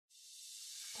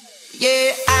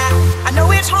Yeah, I know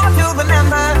it's hard to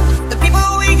remember the people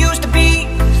we used to be.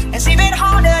 It's even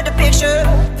harder to picture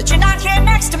that you're not here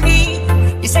next to me.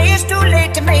 You say it's too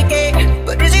late to make it,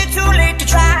 but is it too late to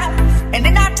try? And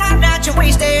in that time that you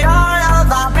wasted all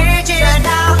of our bridges,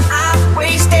 now I've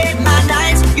wasted my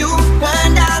nights. You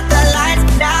burned out the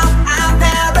lights, now I'm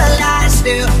paralyzed,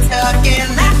 still stuck in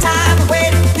that time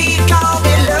when we called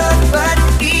it love, but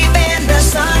even the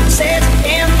sun sets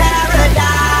in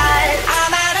paradise.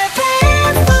 I'm at a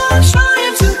payphone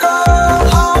trying to go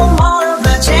home. All of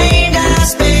the change I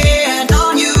spent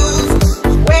on you,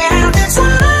 where have the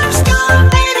times gone?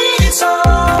 Maybe it's so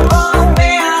wrong.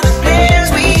 Where are the plans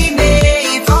we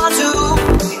made for two?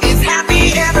 If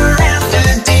happy ever after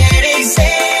did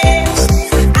exist,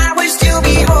 I would still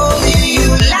be holding you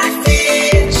like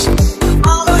this.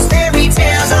 All those fairy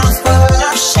tales are full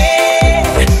of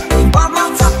shit. One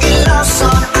more fucking love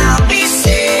song, I'll be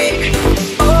sick.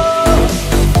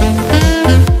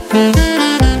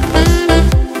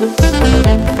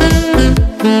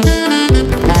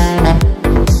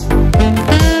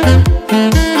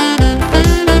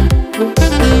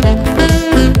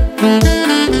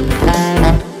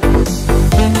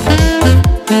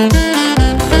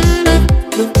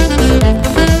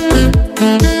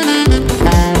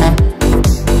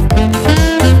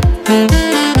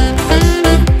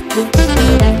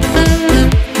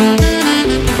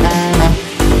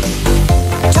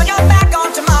 Turn your back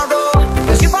on tomorrow,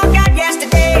 'cause you forgot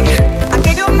yesterday. I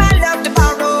gave you my love to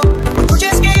borrow, you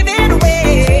just gave it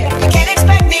away. You can't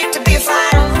expect me to be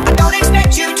fine, I don't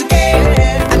expect you to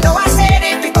care. I know I said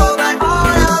it before, but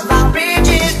all of our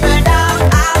bridges burned out.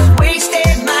 I've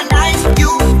wasted my nights,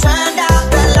 you turned out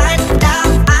the lights. Now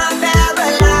I'm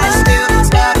paralyzed, still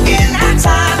stuck in that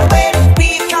time when we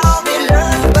called it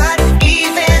love, but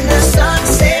even the sun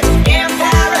sets in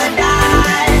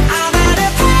paradise. I'm at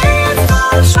a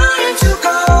payphone trying to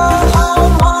go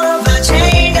home. All of the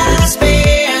change I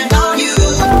spent on you,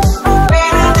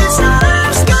 where have the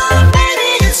times gone? Maybe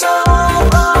it's so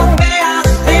wrong. Where are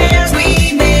the plans we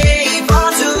made for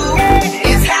two?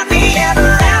 If happy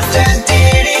ever after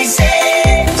did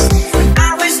exist,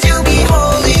 I would still be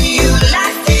holding you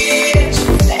like this.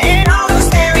 And all those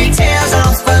fairy tales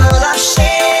are full of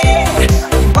shit.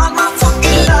 One more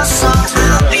fucking love song,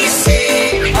 I'll be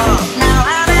sick. Now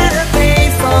I'm at a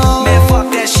payphone. Man, fuck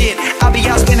that shit. I'll be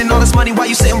out spending all this money while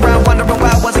you sitting around wondering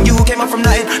why it wasn't you who came up from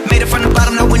nothing. Made it from the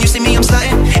bottom, now when you see me, I'm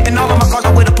stunting. And all of my cars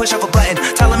are with a push of a button.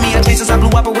 Telling me I changed since I blew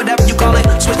up or whatever you call it.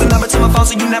 Switch the number to my phone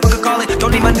so you never could call it.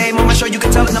 Don't need my name on my show, you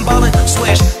can tell it I'm ballin'.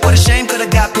 Swish, what a shame, could've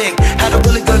got picked. Had a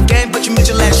really good game, but you missed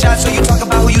your last shot. So you talk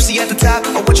about who you see at the top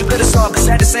or what you could've saw, but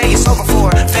sad to say it's over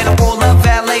for. Phantom pull up,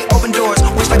 valet, open doors.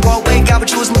 Wish like Broadway got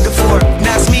what you was looking for.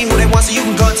 Now it's me who they want, so you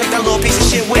can go and take that little piece of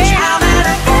shit with you. I'm at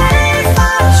a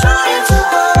payphone trying to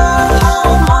go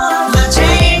home. All of the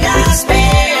change I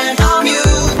spent on you,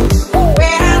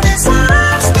 where have the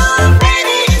times gone?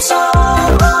 Maybe it's so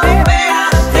wrong. Where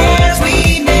are the plans we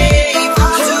made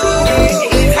for two?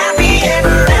 If happy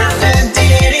ever after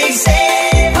did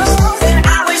exist,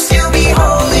 I would still be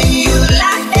holding you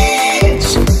like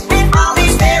this. And all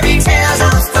these fairy tales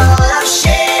are full of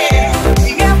shit.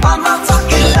 One more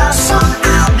fucking love song,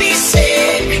 I'll be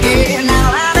sick. Yeah, now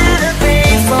I'm at a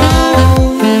payphone.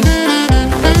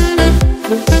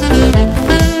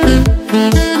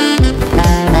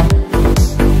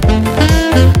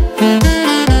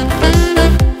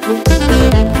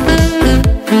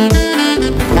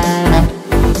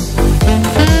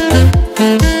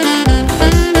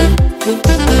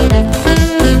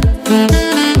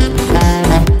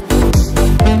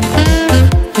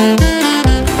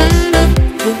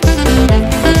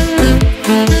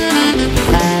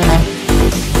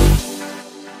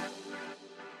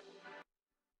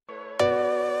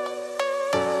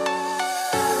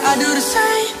 I do the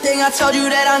same thing I told you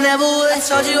that I never would. I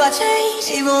told you I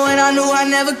changed, even when I knew I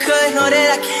never could. Know that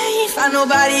I can't find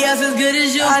nobody else as good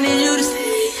as you. I need you to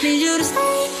stay, need you to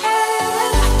stay. I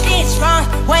get drunk,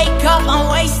 wake up, I'm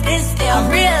wasted still. I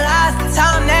realize the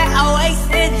time that I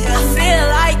wasted. I feel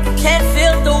like you can't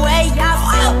feel the way I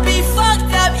feel. I'll be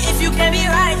fucked up if you can't be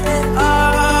right.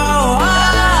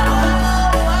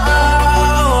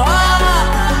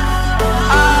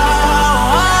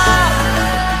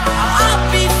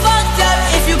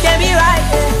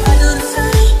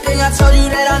 I told you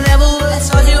that I never would. I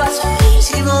told you I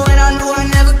changed, even when I knew I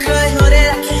never could. Know that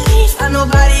I can't find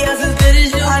nobody else as good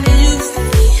as you. I need you to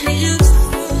stay, need you to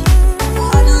stay.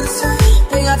 I do the same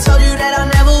thing I told you that I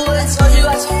never would. I told you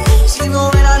I changed, even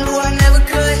when I knew I never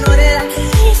could.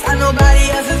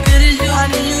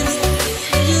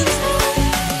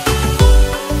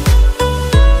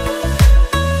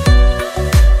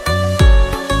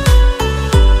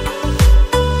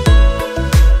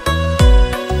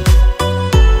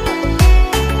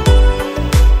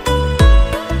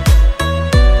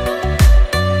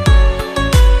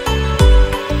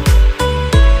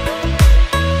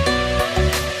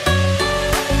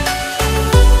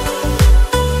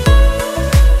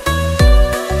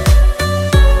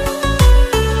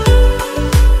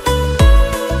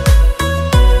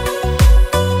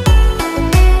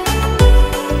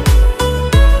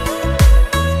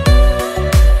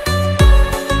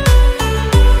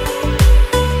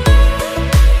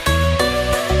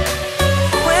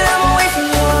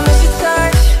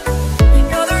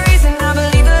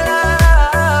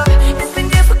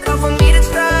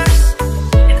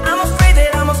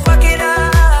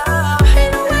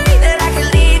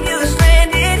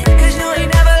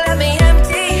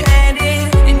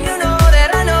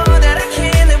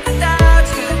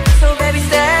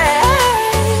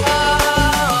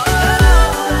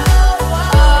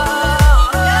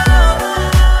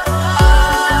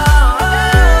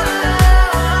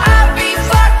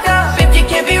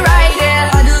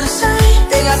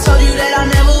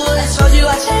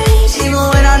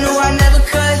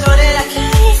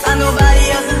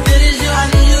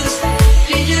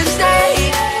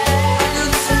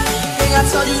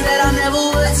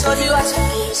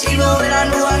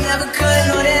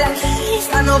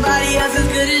 nobody else as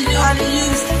good as you. I need you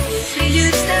to stay, need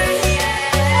you to stay.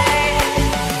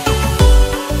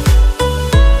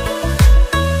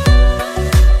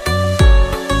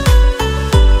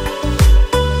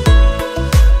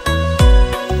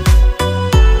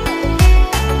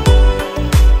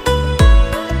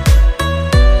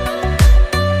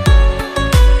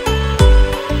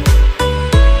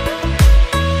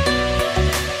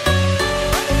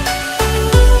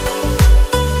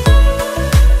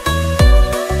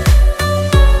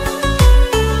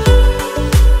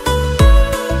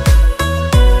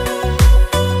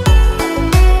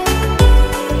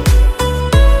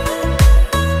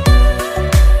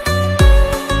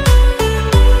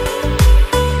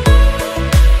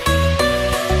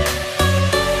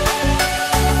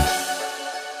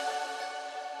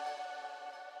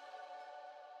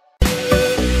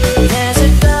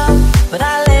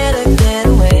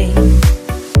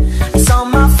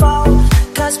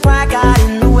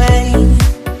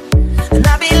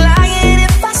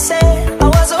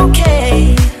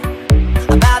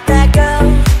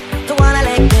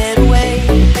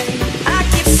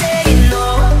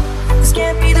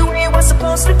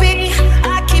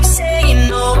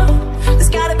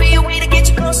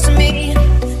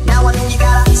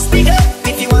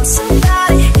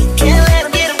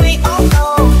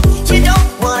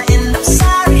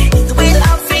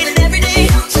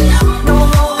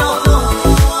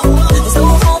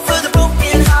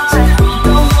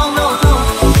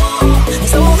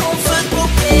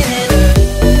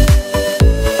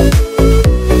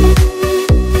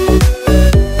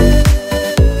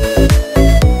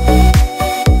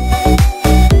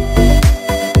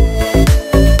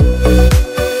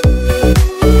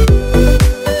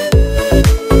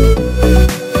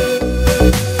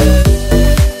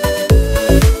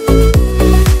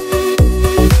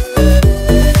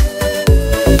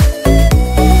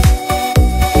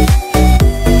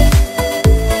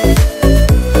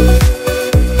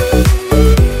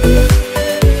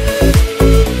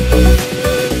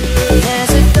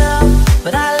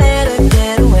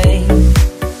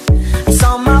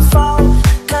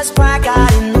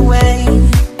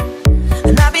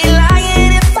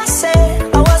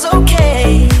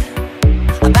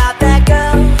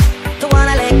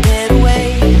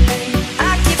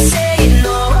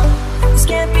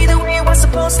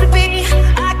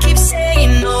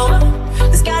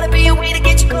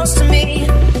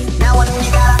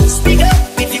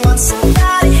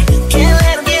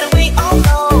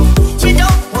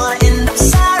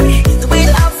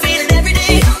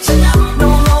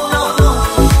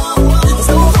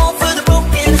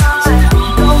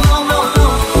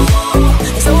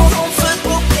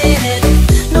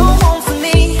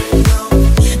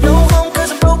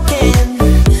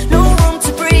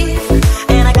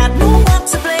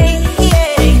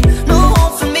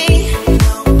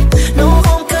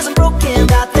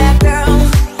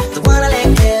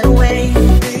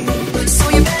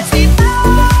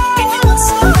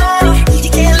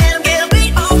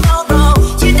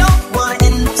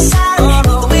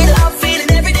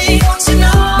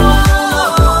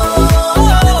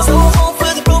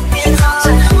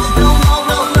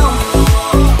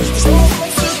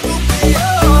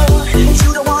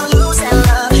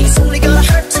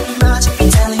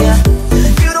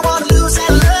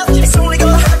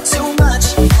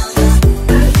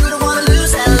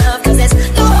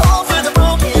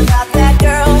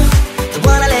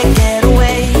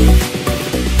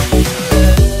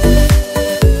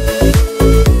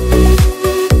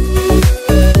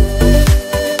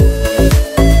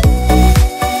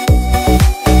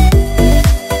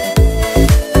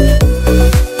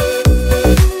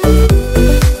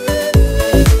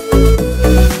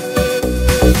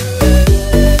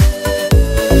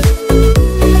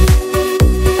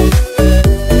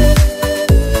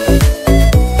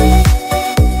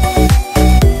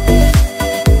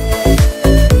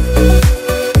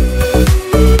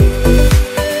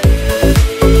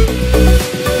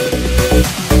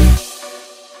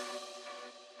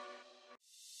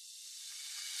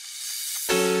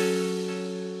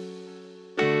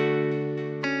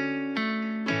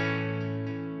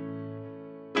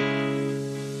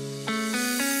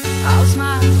 I'll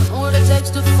smile, what it takes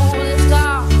to fool this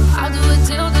town. I'll do it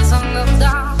till the sun goes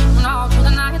down, and all through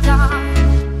the night time.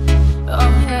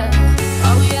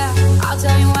 Oh yeah, I'll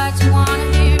tell you what you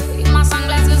wanna hear. Keep my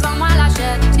sunglasses on while I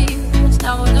shed a tear. It's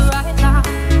never the right time.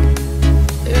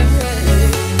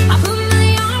 I put my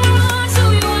armor on, so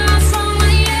you are from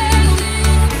my end.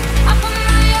 I put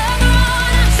my armor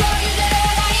on, I show you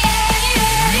that I am.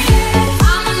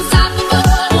 I'm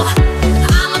unstoppable.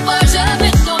 I'm a Porsche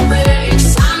with no brakes.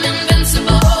 I'm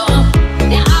invincible.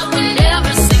 Yeah, I win.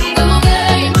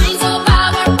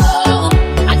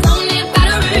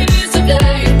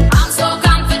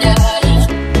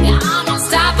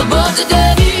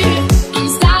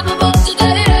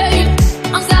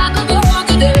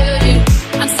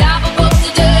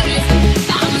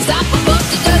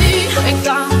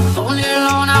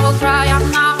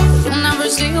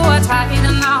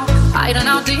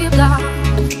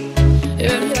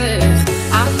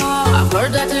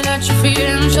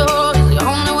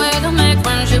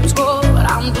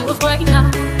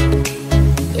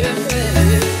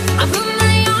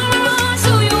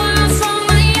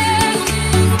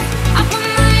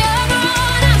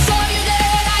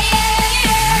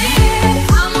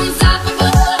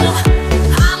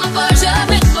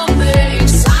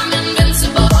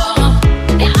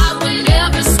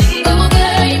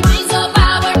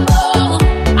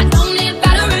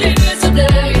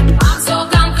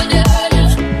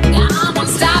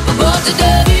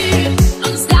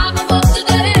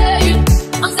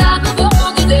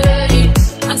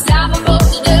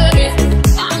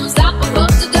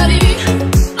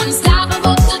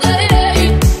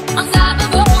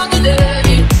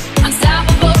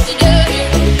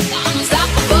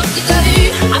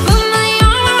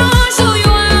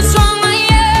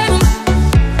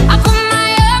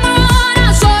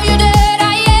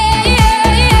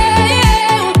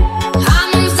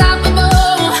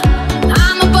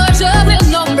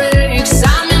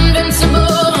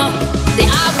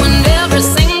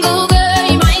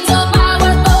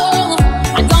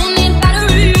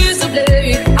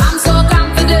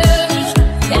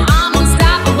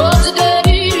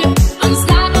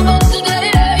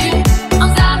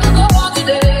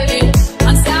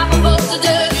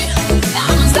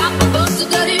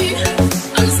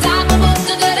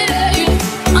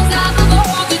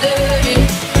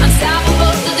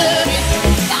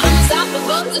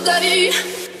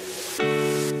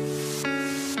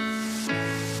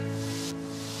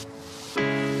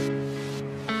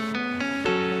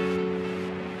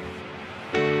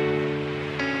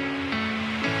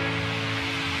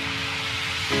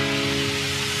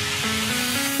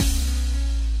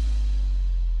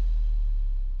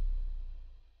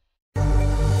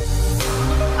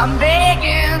 I'm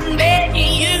begging,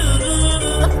 begging you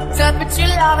to put your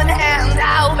loving hand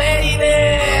out, baby.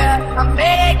 I'm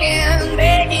begging,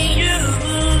 begging you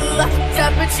to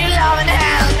put your loving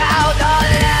hand out,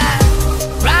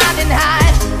 darling. Riding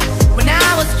high when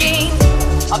I was king,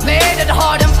 I played it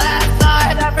hard and fast, I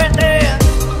had everything.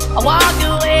 I walked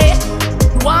away,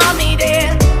 you want me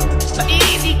then, but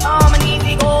easy come and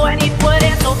easy go, and it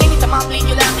wouldn't. So anytime I bleed,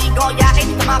 you let me go. Yeah,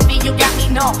 anytime I feel, you got me,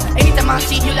 no. Anytime I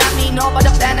see, you let me know. But the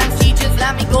plan and see, just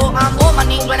let me go. I'm on my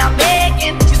knees when I'm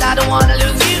begging, cause I don't wanna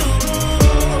lose you.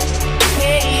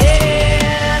 Hey,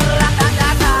 yeah, la, la, la,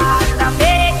 la. I'm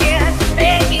begging,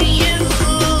 begging you,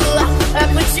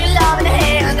 put your love in the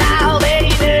hand out,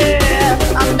 baby.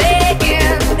 I'm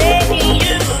begging, begging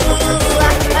you,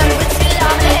 put your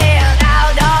love in the hand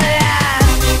out, darling.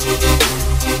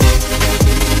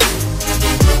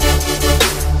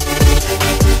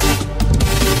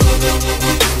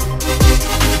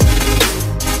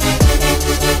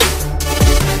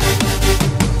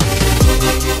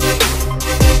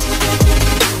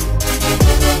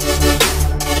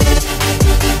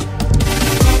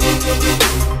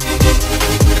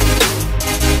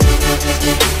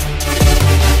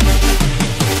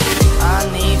 I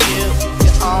need you to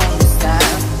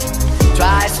understand.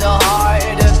 Try so hard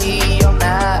to be your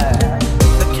man,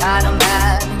 the kind of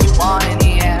man you want in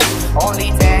the end.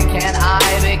 Only then can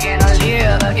I begin to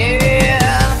live again.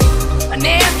 An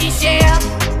empty shell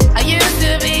I used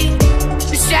to be,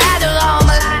 the shadow all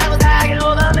my life was hanging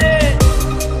over me.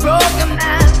 Broken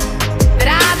man that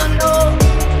I don't know,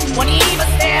 won't even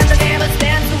stand, I never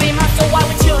stand to be my soul. Why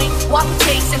we chewing, why we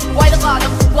chasing, why the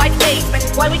bottom, why the basement,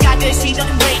 why we got good, she don't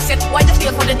embrace it, why the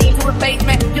feel for the need to replace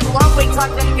me. You're the long way,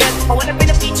 talk them good, I wanna be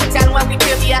the feature town where we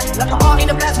feel the ass, like a heart in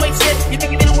a blast way shit. You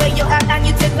take it away, you'll have, and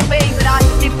you take the face that I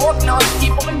keep working on,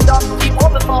 keep opening up, keep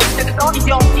open for, that the door is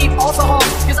yours, keep also home,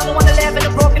 cause I'm the one that live in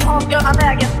a broken home, girl, I'm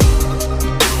begging.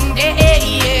 Yeah, yeah,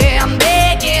 yeah, I'm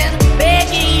begging,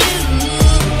 begging you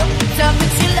to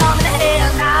put your love in the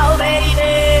hand now,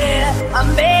 baby. I'm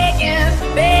begging,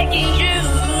 begging you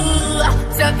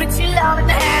to put your love in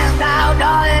the hand now,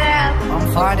 darling. I'm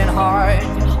finding hard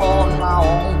to hold my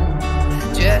own,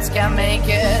 just can't make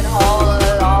it all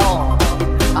alone.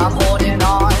 I'm holding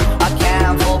on, I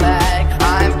can't fall back,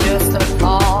 I'm just a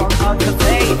call of the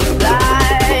fading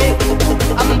light.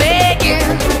 I'm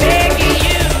begging, begging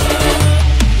you,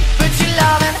 put your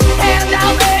love in the hand now,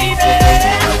 baby.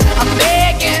 I'm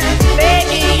begging,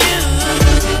 begging you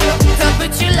to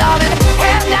put your love in the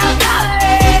hand now, darling.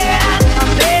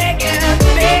 I'm begging,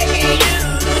 begging you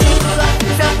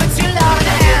to put your love in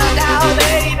the hand now,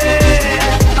 baby.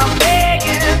 I'm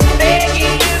begging,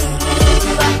 begging you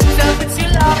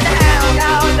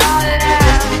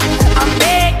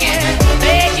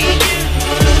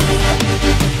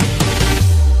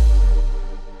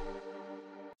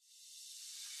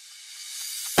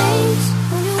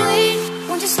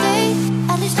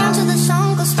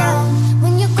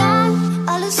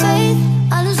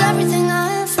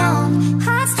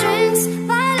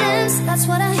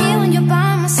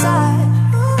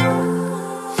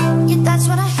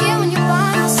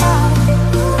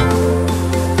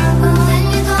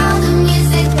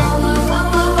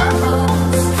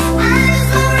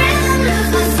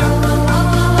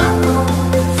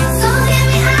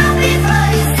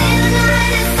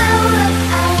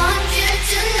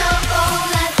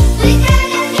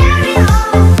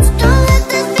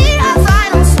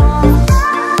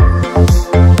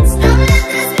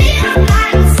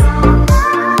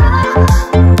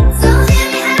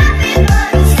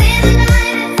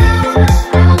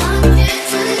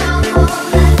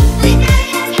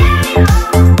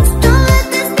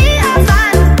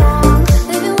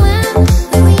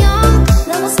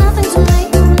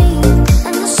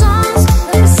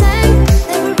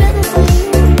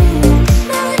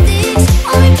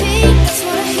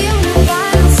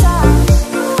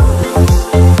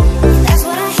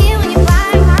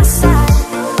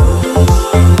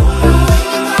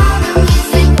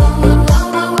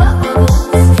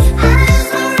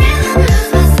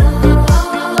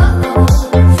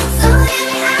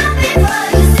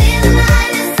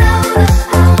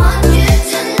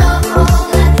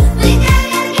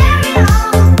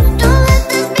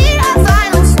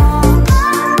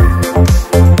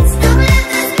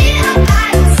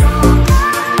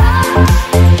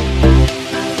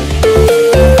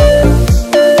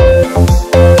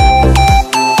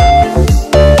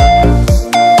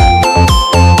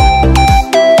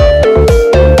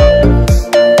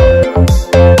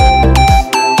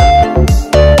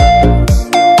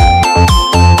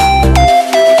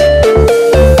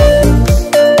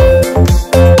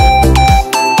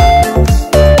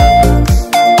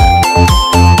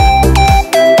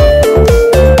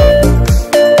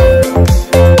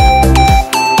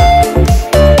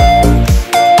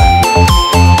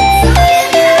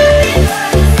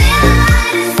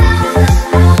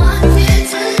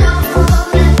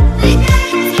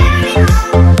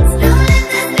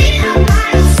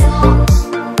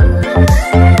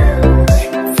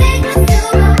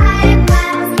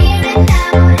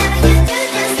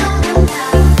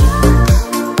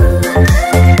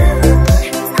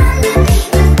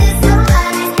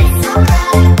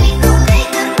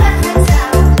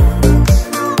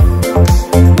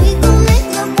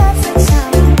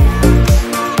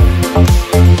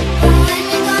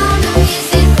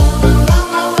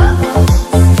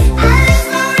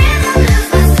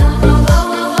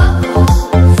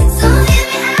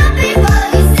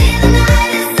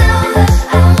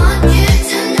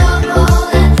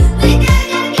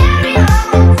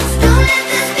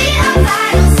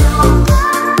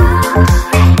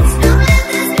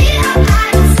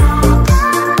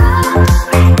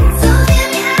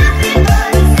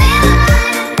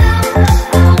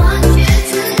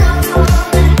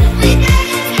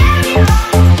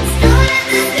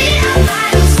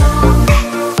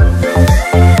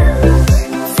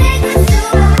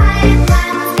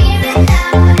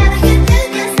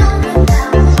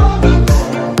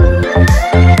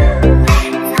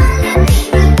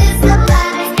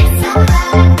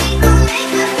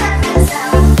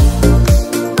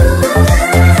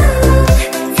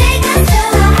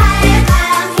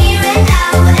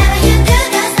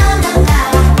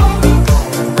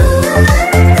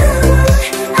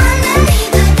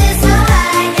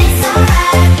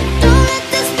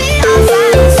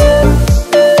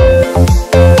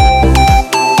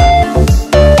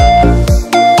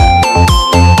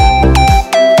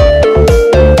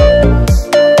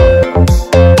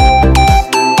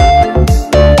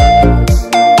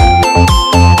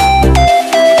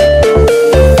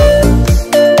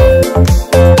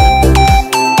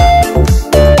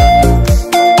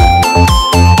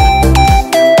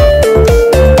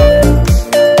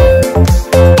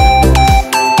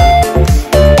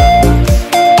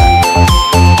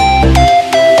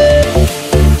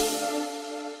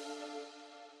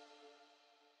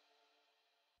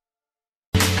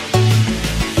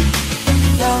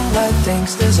blood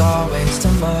thinks there's always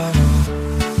tomorrow.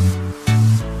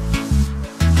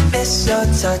 Miss your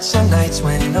touch on nights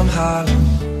when I'm hollow.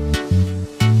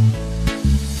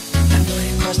 I know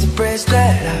you crossed the bridge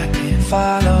that I can't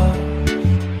follow.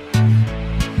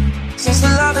 Since the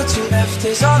love that you left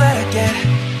is all that I get,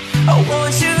 I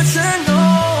want you to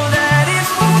know that if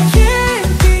I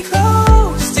can't be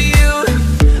close to you,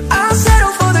 I'll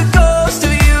settle for the ghost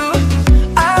of you.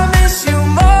 I miss you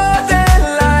more than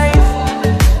life.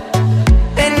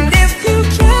 And if you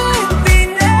can't be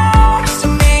next to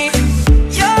me,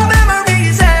 your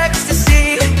memory's ecstasy.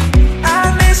 I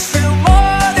miss you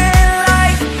more than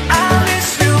life. I miss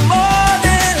you more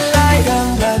than life.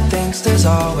 Young blood thinks there's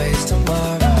always tomorrow.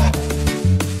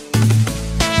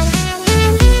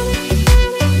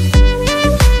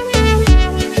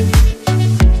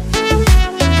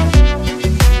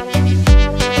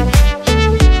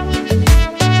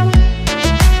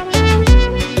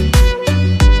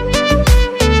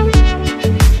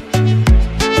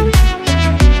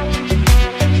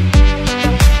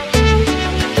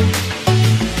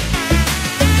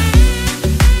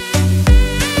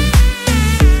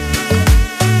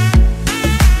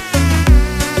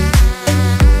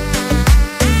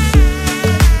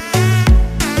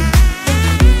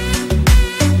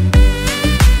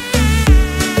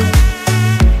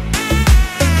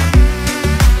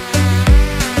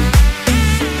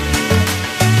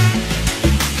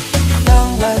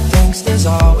 There's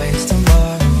always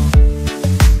tomorrow.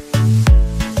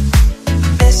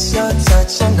 Miss your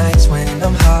touch on nights when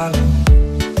I'm hollow.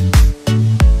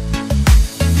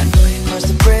 I know you crossed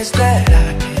the bridge that I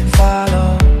can't follow.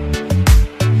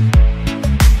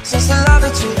 Since the love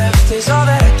that you left is all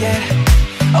that I get,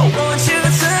 I want you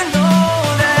to know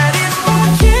that if I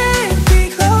can't be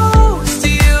close to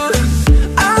you,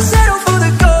 I'll settle for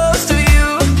the ghost of you.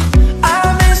 I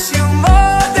miss you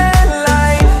more than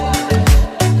life.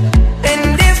 And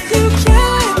if you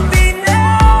can't be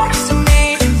next to me,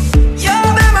 your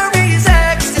memory's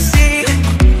ecstasy.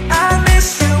 I miss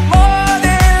you more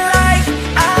than life.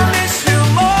 I miss you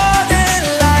more than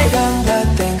life. Young blood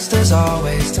thinks there's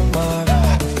always tomorrow.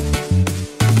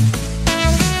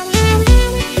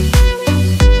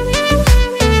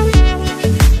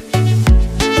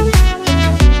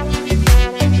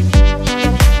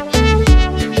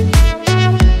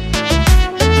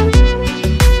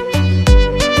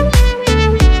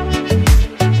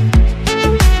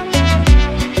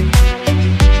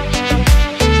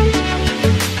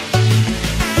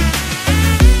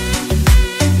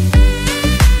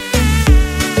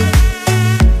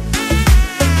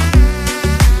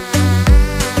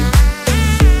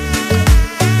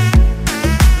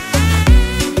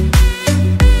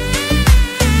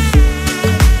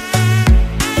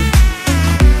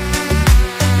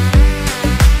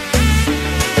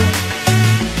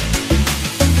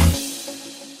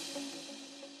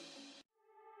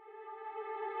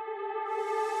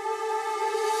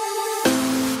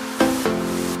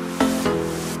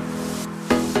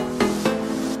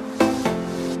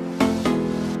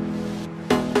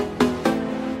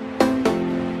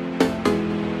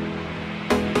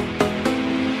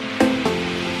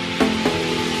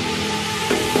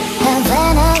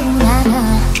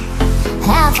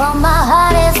 Half of my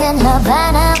heart is in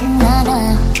Havana,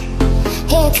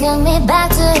 he took me back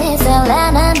to his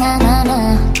Atlanta,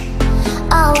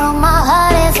 all of my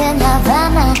heart is in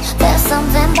Havana. There's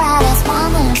something about his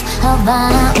promise,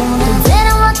 Havana.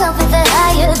 Didn't walk up with it,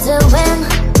 how you doing?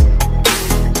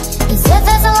 He said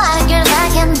there's a lot of girls I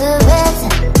can do it.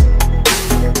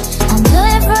 I'll do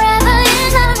it forever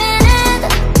in a minute.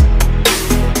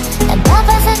 And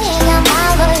Papa said he got my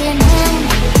violin.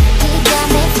 He got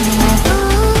me feeling like ooh.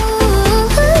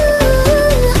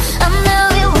 I knew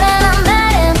it when I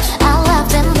met him. I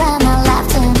loved him when I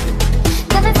left him.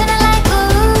 Got me feeling like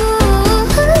ooh.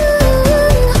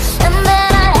 And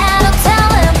then I had to tell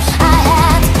him I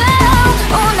had to go.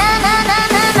 Oh na na na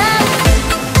na na.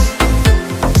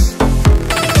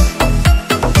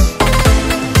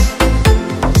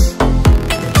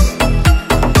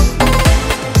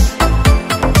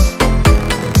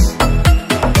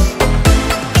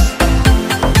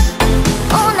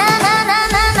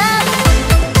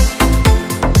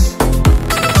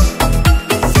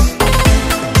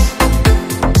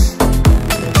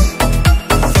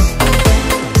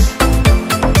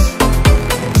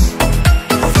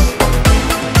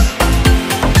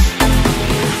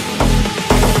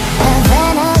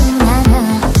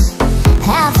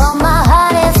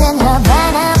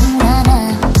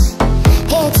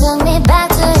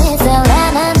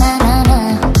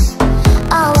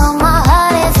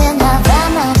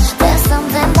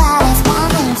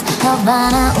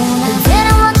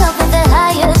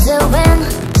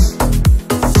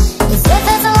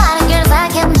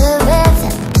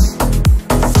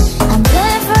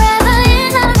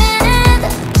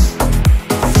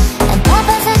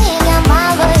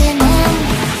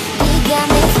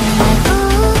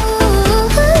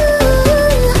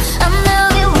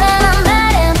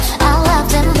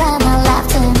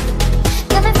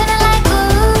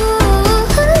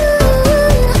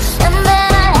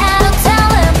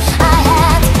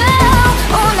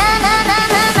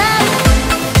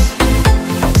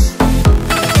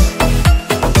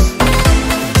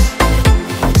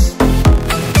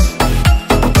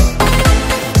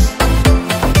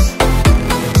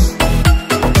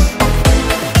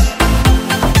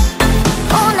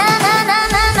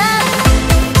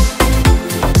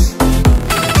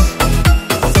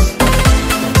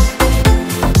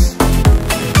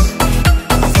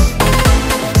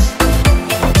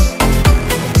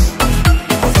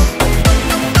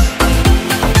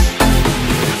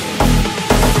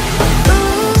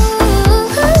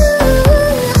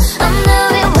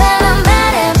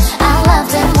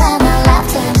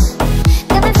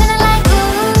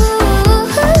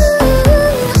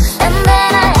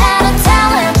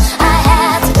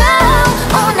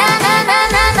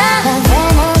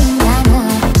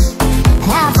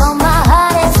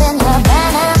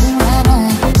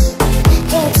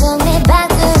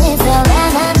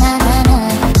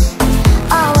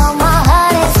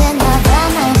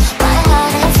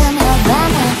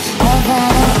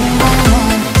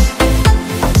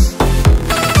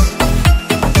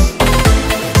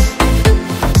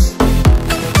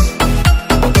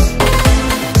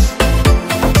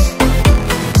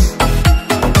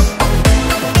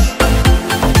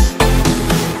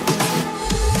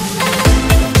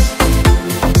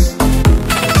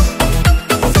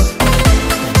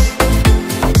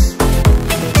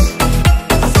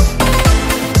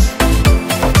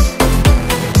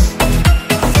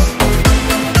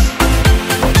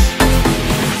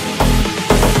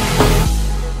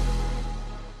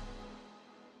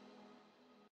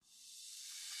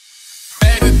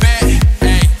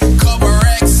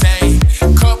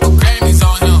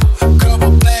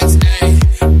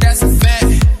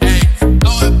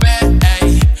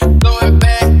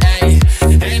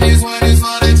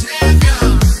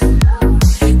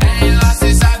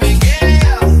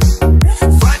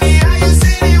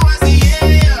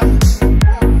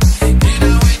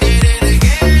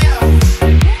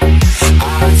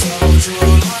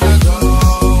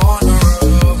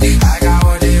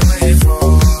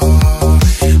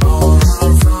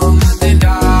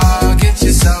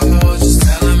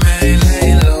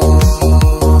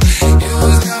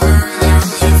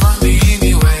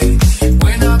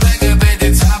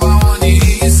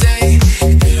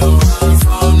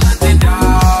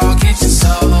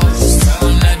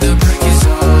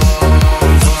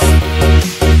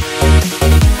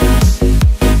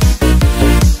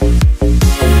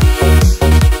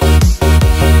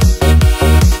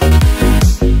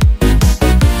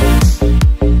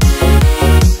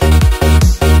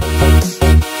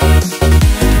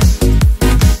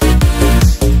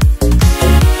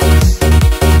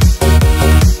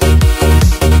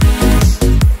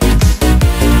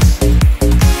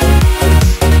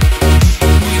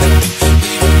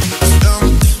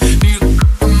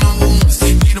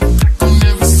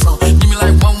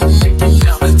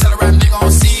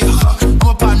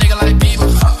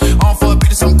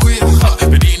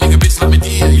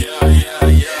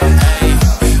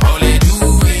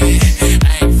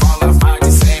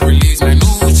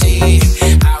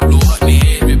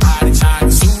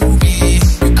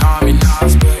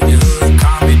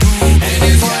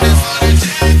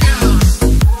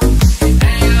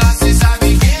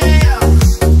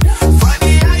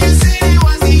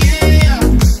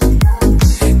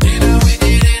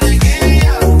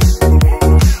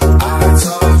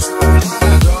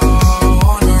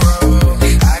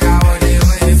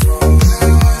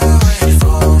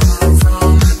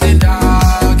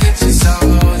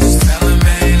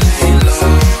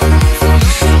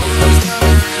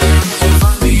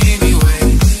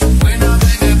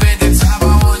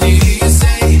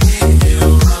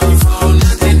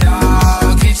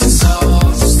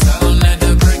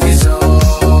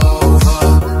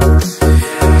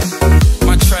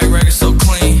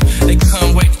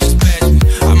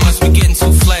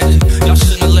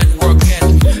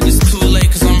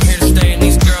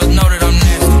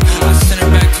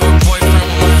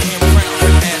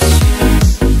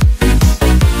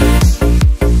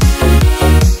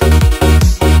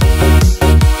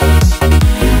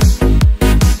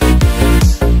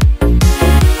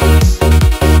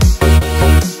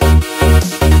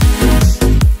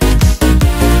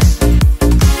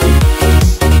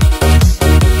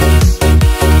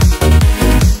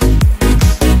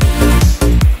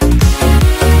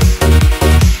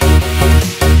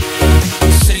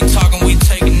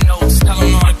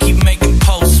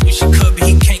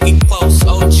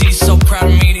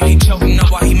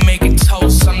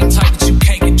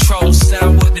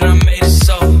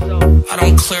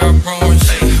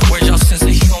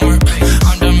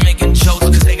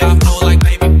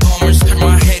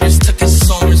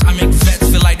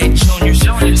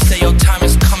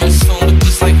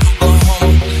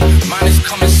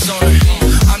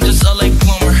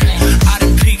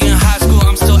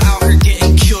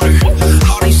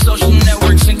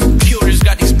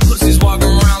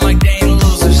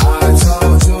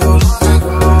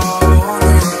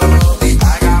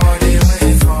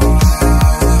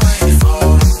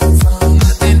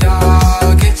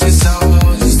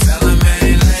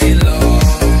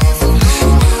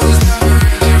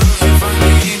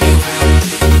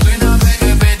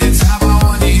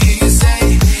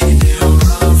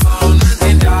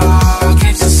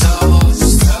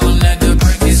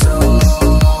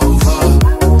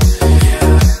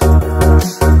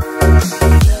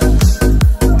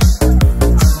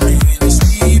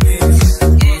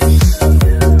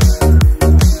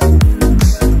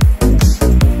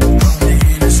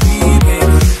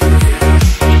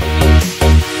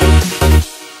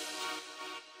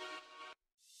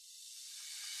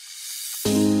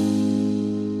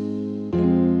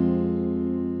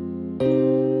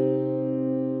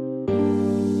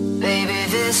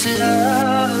 this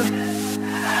love,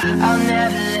 I'll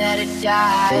never let it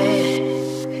die.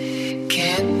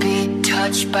 Can't be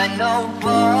touched by no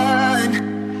one,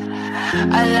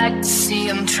 I like to see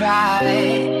them try.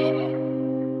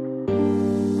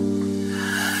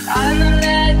 I'm a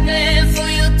madman for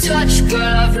your touch,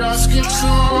 girl, I've lost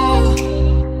control.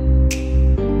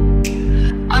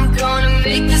 I'm gonna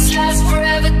make this last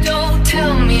forever, don't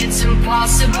tell me it's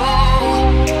impossible.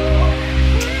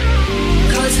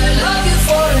 'Cause I love you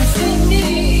for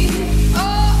infinity,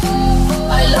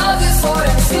 I love you for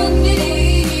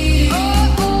infinity.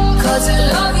 'Cause I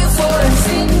love you for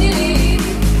infinity,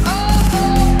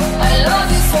 I love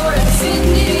you for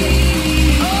infinity.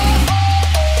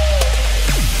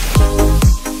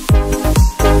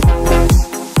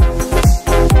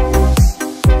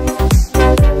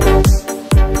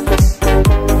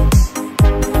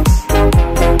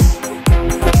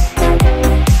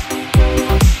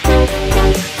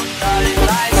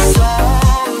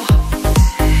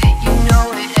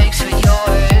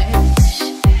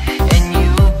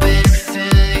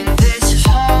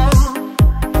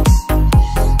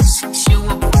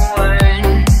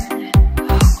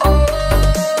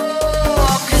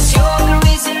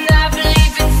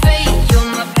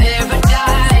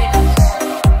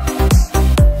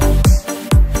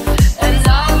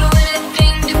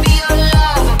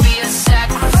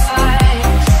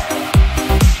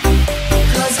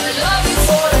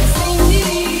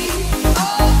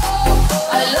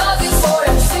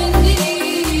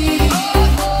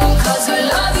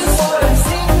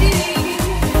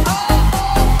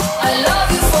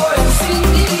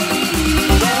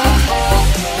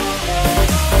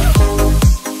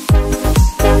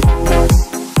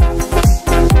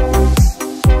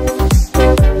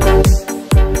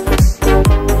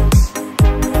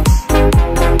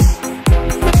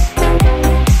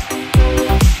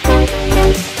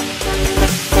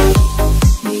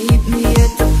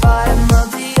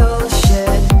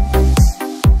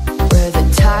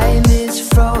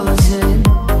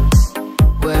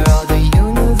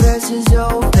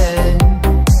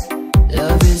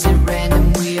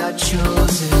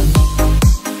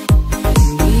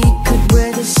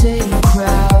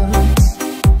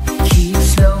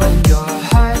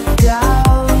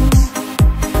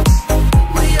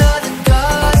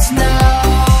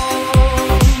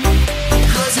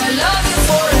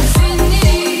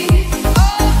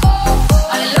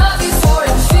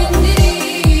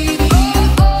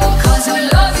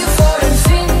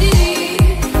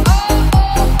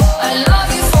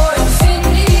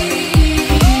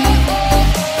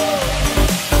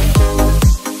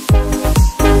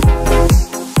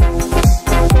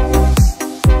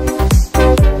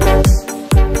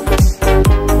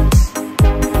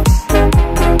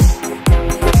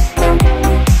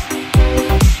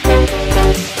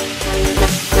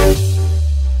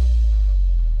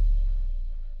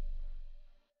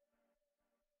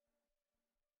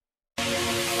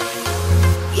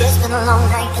 been a long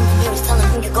night and the mirror's telling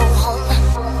me to go home.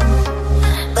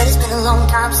 But it's been a long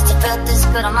time since I felt this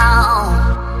good on my own.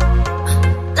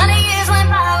 90 years went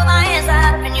by with my hands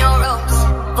tied up in your ropes.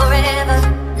 Forever,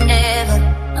 never,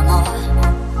 no more.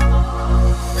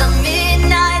 The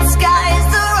midnight sky is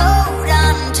the road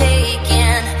I'm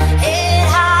taking. Head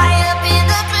high up in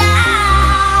the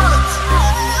clouds.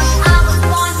 I was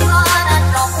born to run, I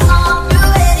don't belong to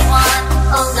anyone.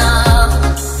 Oh no.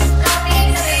 Don't need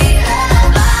to be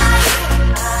loved by you.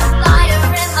 Fire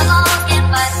in my lungs, can't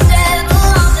fight the devil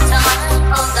on the tongue.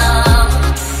 Oh no.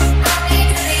 Don't need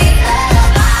to be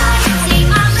loved by you. See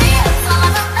my lips on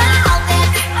the mouth,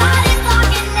 everybody's talking.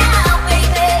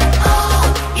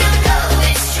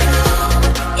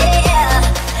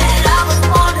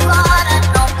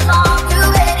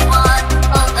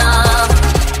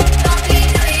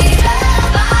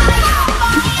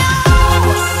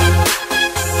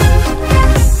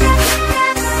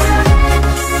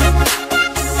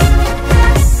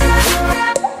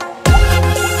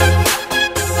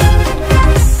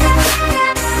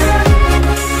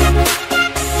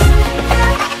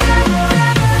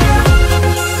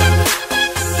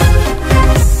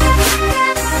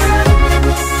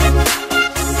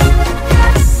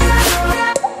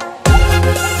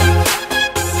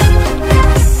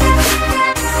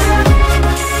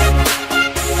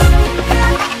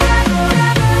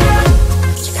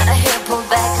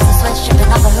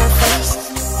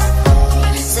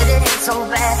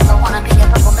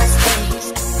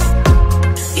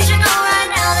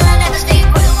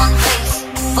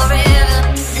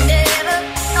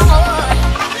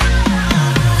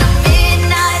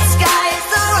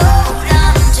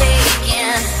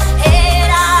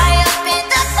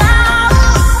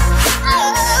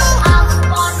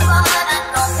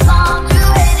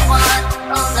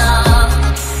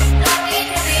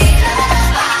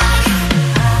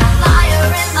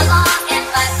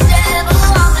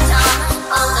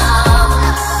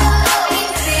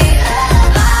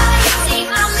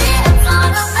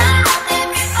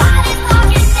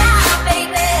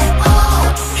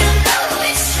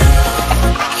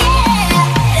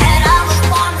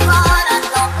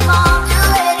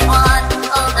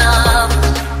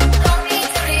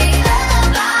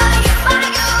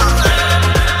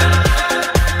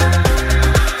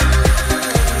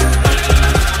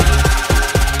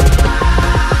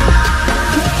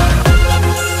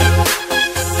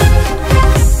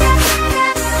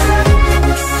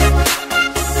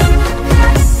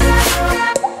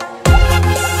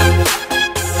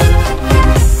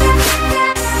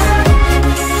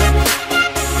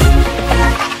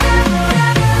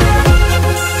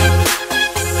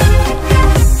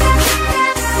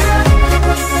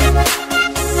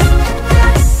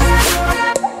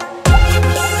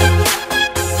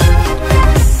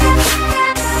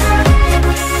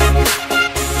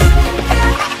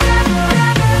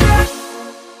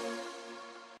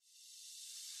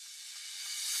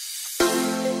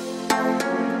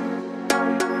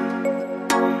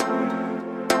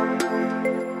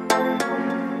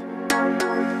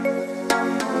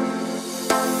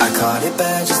 caught it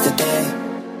bad just today.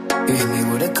 You hit me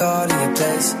with a call to your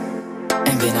place.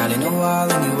 Ain't been out in a while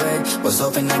anyway. Was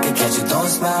hoping I could catch you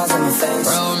throwing smiles on my face.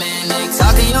 Romantic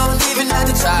talking, you don't even have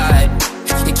to try.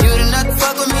 You're cute enough to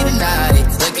fuck with me tonight.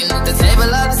 Looking at the table,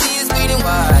 all I see is bleeding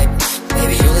white.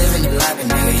 Baby, you living your life, and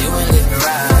nigga, you ain't living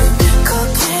right.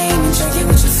 Cocaine and drinking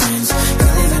with your friends. You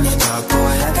live in the dark,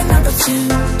 boy, I cannot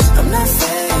pretend. I'm not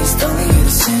faced, only you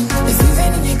to sin. If you've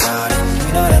been in your garden,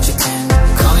 you know that you can.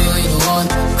 Call me when you want,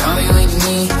 call me when you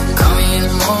need. Call me in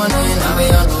the morning, I'll be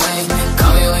on the way.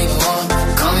 Call me when you want,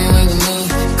 call me when you need.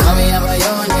 Call me out by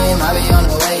your name, I'll be on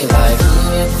the way. Like,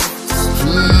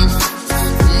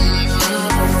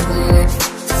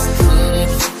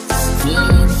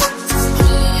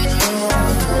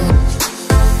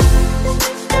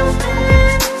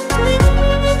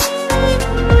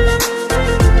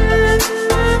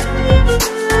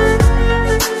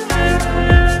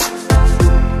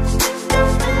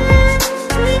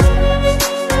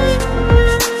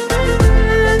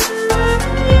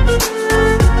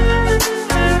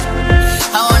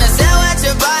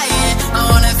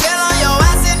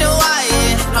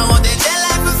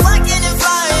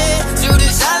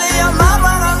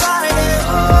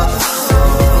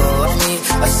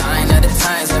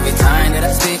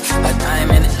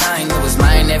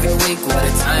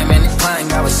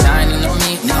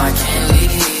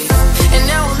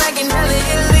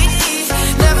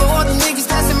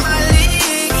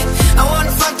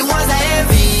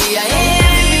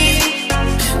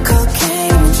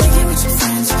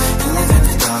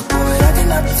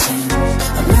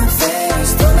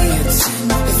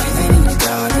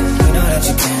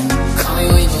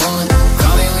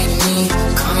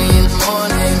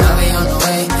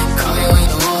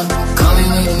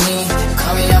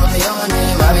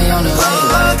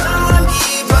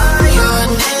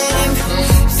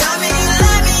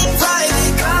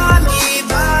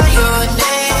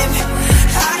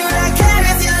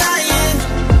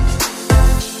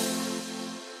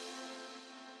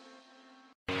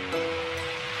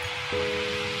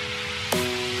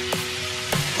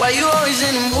 Why you always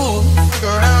in the mood? Look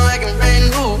around like I'm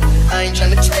brand new. I ain't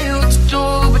tryna tell you what to do,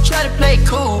 but try to play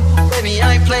cool. Baby,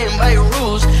 I ain't playing by your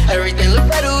rules. Everything look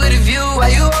better with a view. Why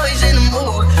you always in the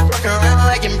mood? Look around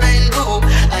like I'm brand new.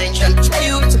 I ain't tryna tell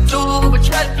you what to do, but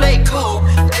try to play cool.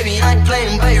 Baby, I ain't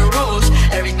playing by your rules.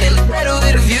 Everything look better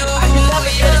with a view. I can never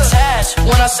get attached.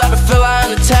 When I start to feel I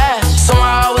am attached,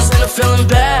 somehow I was in a feeling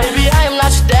bad. Baby, I am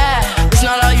not your dad. It's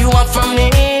not all you want from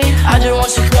me. I just want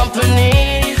your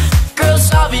company. Girl,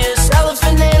 it's obvious,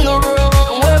 elephant in the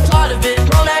room. We're a part of it,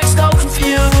 don't act so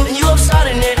confused. And you upset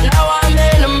in it, now I'm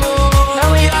in the mood. Now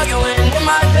we arguing in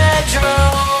my bedroom.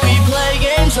 We play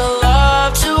games of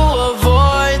love to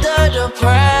avoid the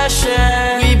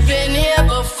depression. We've been here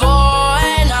before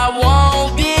and I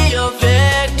won't be a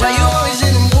victim. Why you always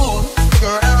in the mood? Look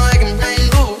around like I'm brand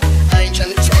new. I ain't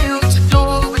tryna tell you what to do,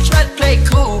 but try to play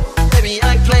cool. Baby,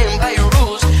 I ain't playing by your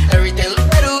rules. Everything look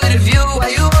better with a view. Why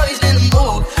you always in the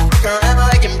mood? Around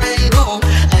like I'm brand new.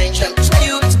 I ain't tryna tell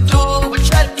you what to do, but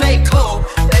try to play cool.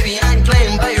 Baby, I ain't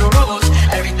playing by your rules.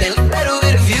 Everything look better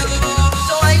with a view.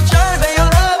 So I ain't tryna pay your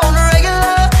love on the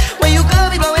regular. When you could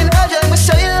be blowing up just with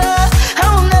cellular. I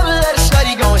will never let a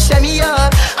shawty go and set me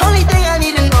up. Only thing I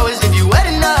need to know is if you wet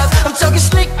enough. I'm talking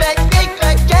slick back, big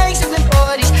back, gangsters and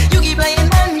 40s. You keep playing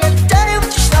money every time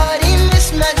with your shawty.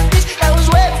 Mismatch this, I was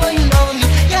wet before you know me.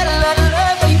 Got a lot of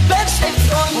love, but you better stay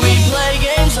for me. We play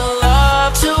games of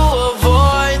love to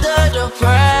avoid the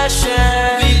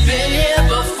depression. We've been here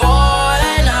before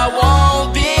and I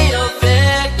won't be a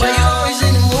victim. Why you always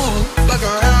in the mood? Fuck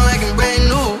around like I'm brand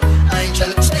new. I ain't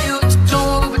tryna tell you what to do,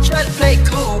 but try to play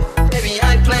cool. Baby,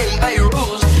 I ain't playing by your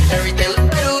rules. Everything look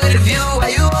better with a view. Why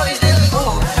you always in the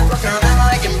mood? Fuck around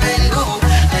like I'm brand new.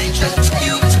 I ain't tryna tell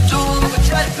you what to do, but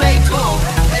try to play cool.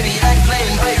 Baby, I ain't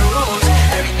playing by your rules.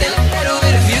 Everything look better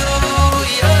with a view.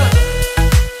 Yeah.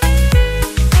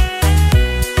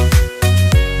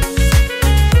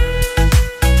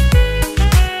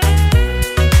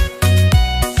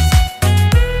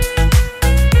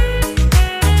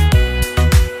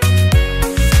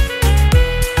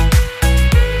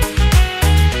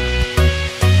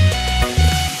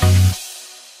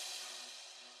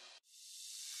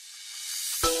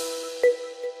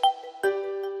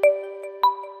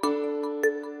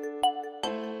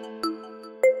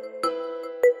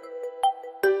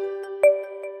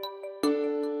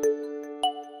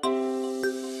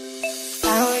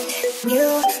 Found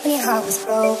you when your heart was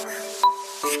broke.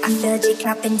 I filled your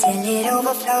cup until it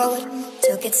overflowed.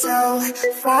 Took it so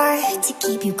far to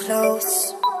keep you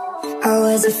close. I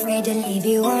was afraid to leave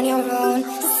you on your own.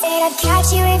 Said I'd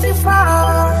catch you if you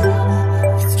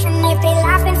fall. And if they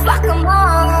laughing, fuck them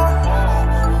all.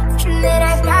 And then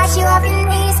I got you off your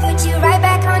knees, put you right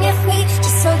back on your feet,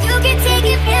 just so you can take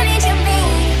advantage of me.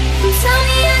 Tell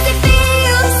me how's it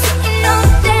feel, sitting up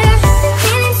there,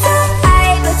 feeling so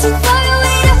high, but you far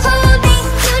away to hold me.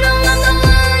 You know I'm the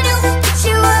one who put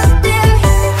you up there.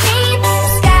 Maybe the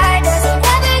sky doesn't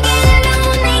ever get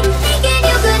lonely, thinking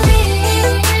you could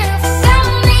live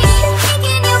without me,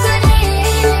 thinking you could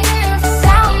live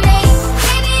without me.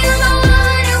 Maybe I'm the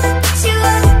one who put you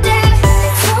up there.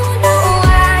 Don't know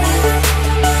why,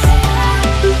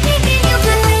 thinking you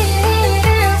could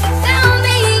live without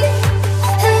me,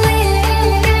 live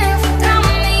without me.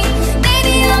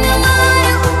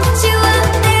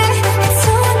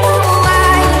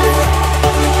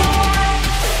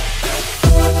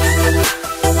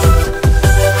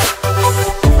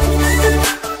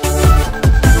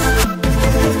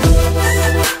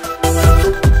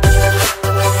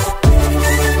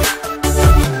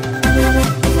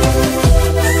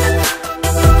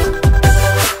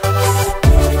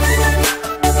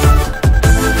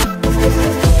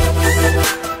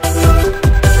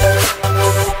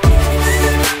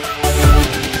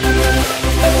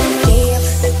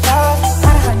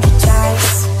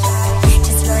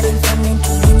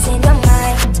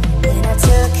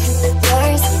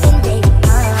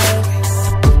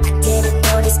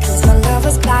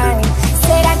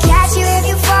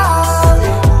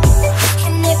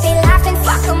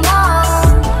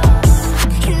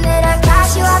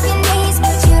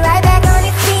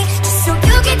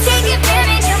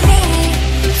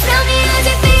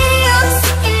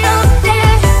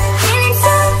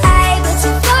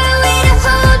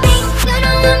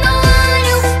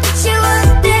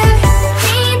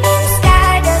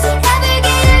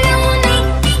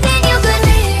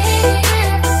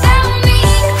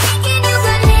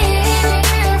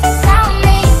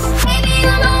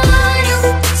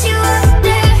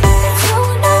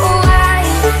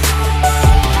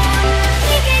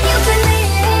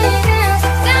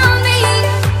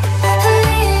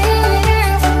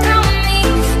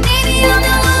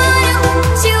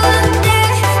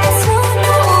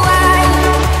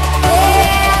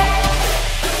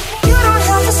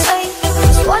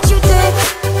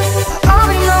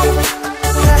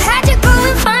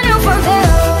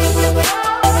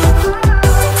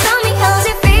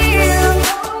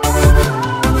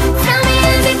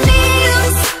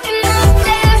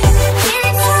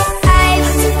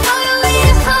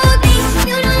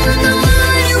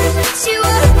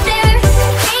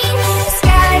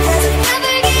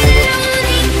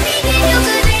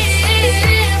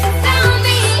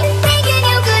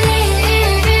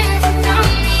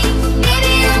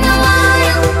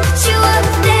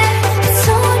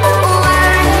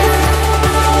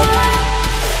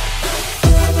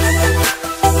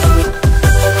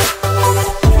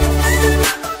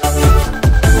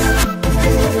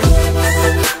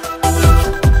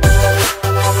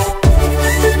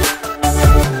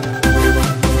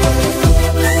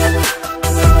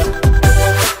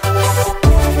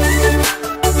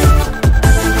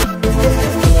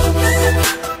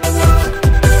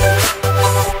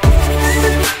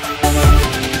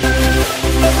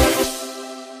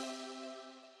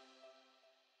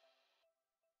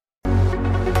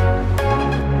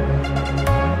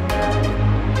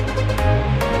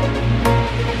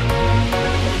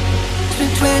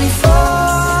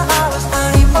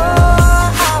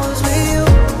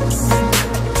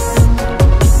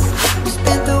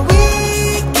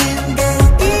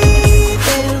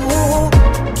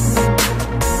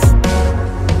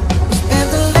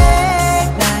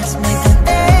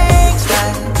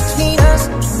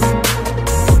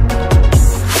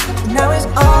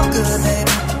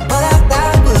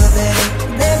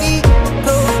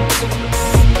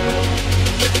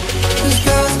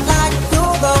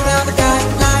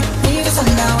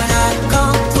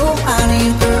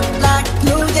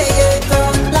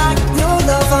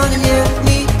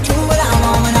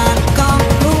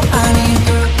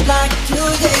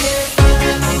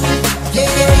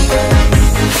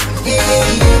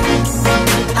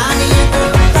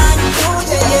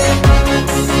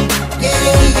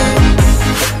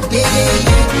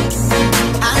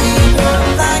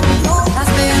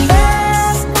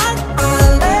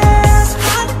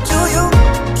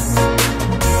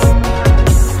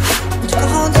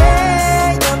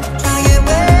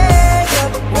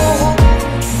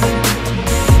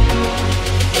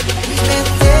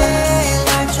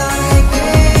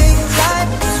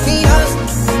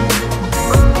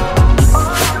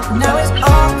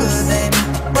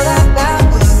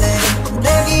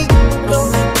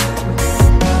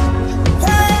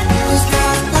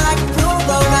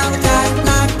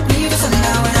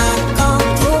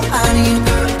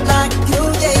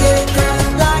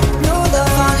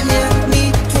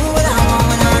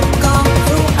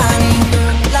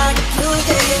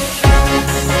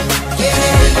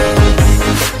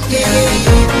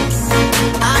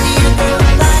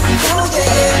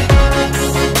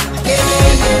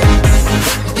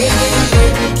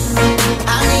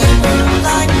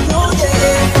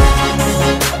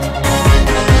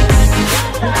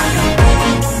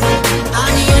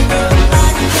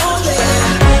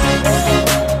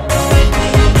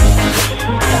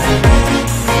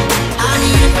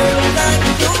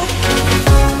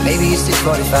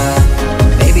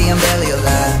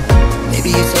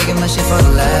 taking my shit for the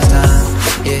last time,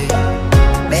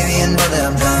 yeah. Maybe I know that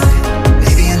I'm drunk,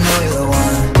 maybe I know you're the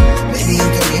one. Maybe I'm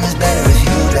thinking it's better if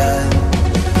you drive.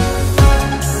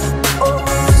 Oh,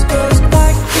 girls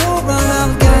like you run out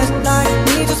of gas like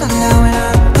me till sundown. When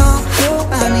I come through,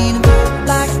 I need a girl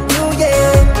like you,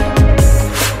 yeah.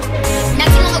 Not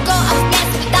too long ago, I was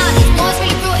dancing with dollars. No, it's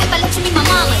really real if I let you meet my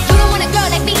mama. You don't want a girl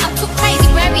like me, I'm too crazy.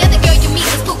 Where every other girl you meet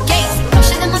is too gazy. I'm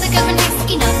sure them other girls are nice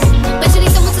enough, but you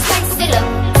need someone to spice it up.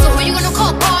 So who you gonna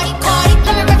call? Party, party.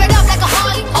 Let me rev it up like a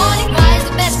Harley, Harley. Why is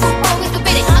the best food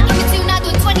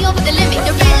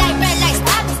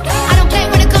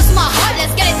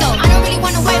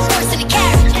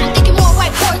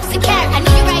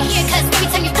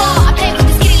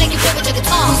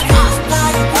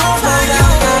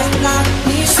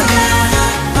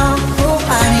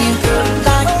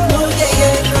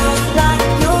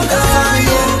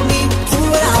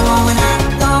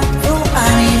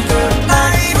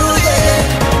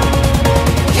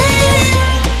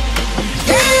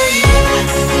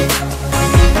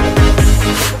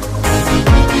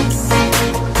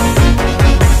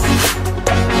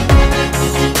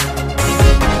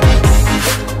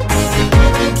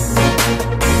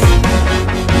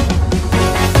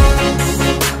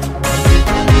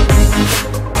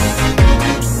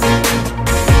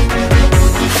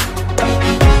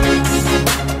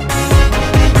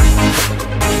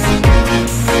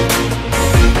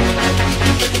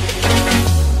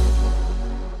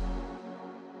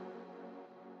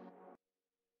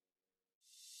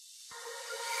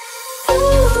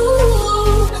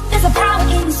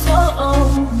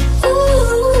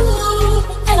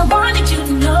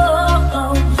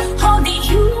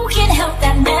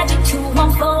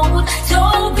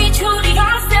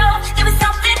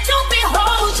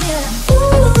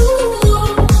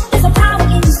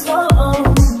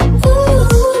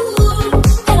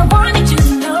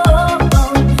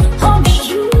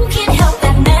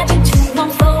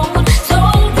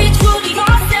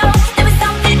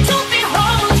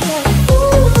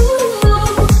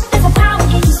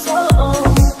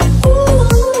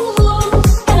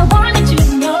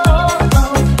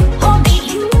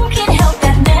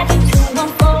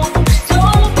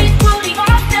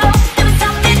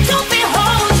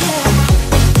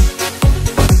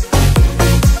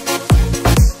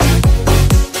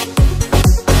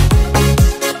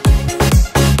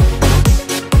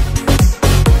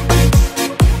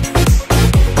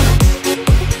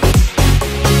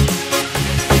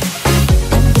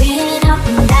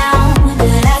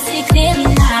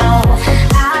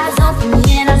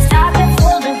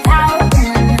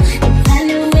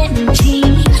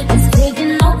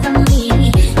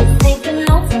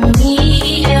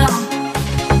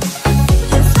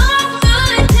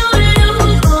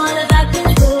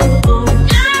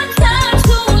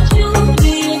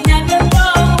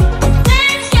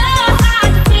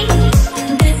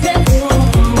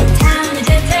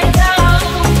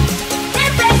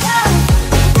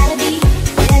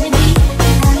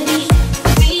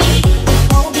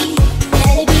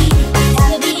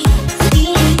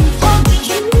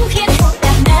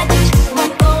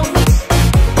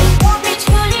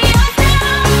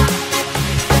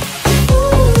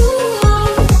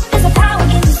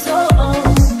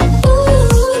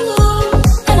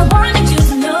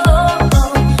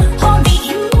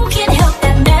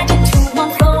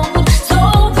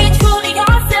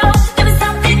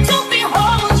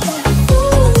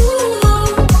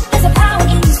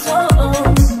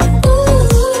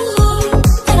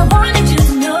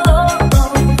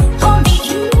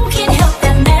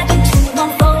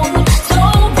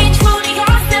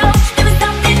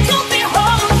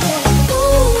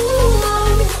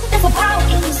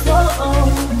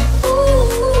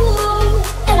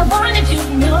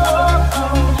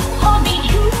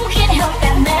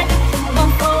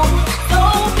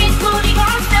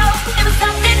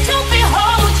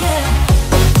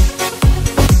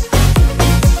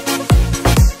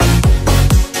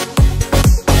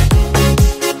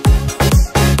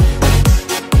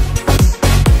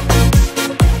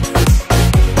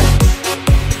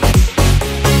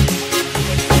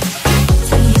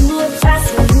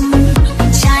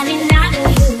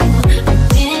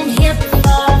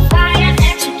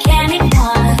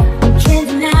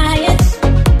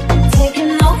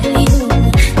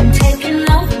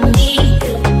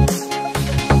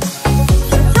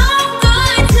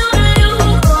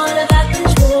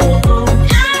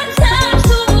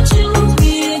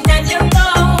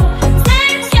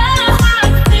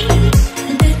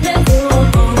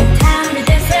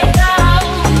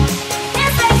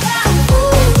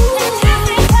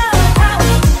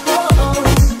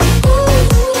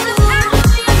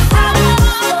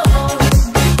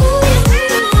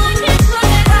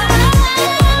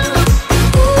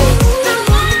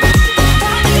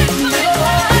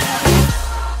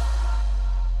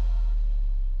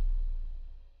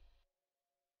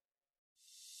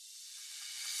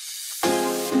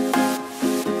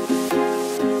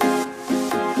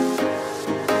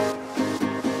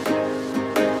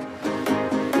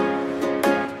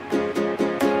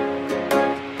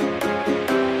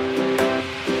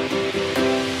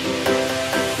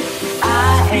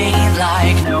ain't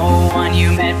like no one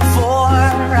you met before.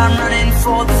 I'm running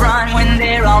for the front when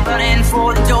they're all running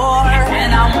for the door.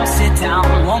 And I won't sit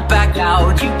down, won't back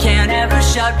out. You can't ever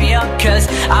shut me up, cause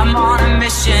I'm on a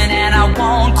mission and I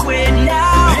won't quit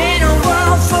now. In a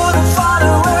world full of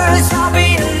followers, I'll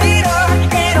be a leader.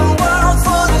 In a world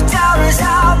full of doubters,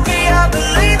 I'll be a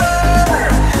believer.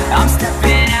 I'm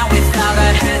stepping out without a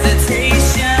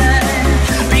hesitation,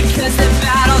 because the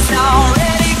battle's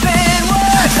already been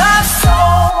won. I'm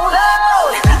sold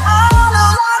out, I'm no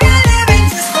longer living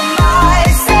just for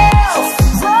myself.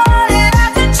 Running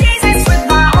after Jesus with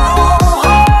my whole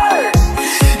heart,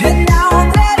 and now I'm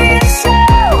ready to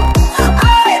show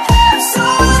I am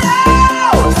sold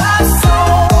out.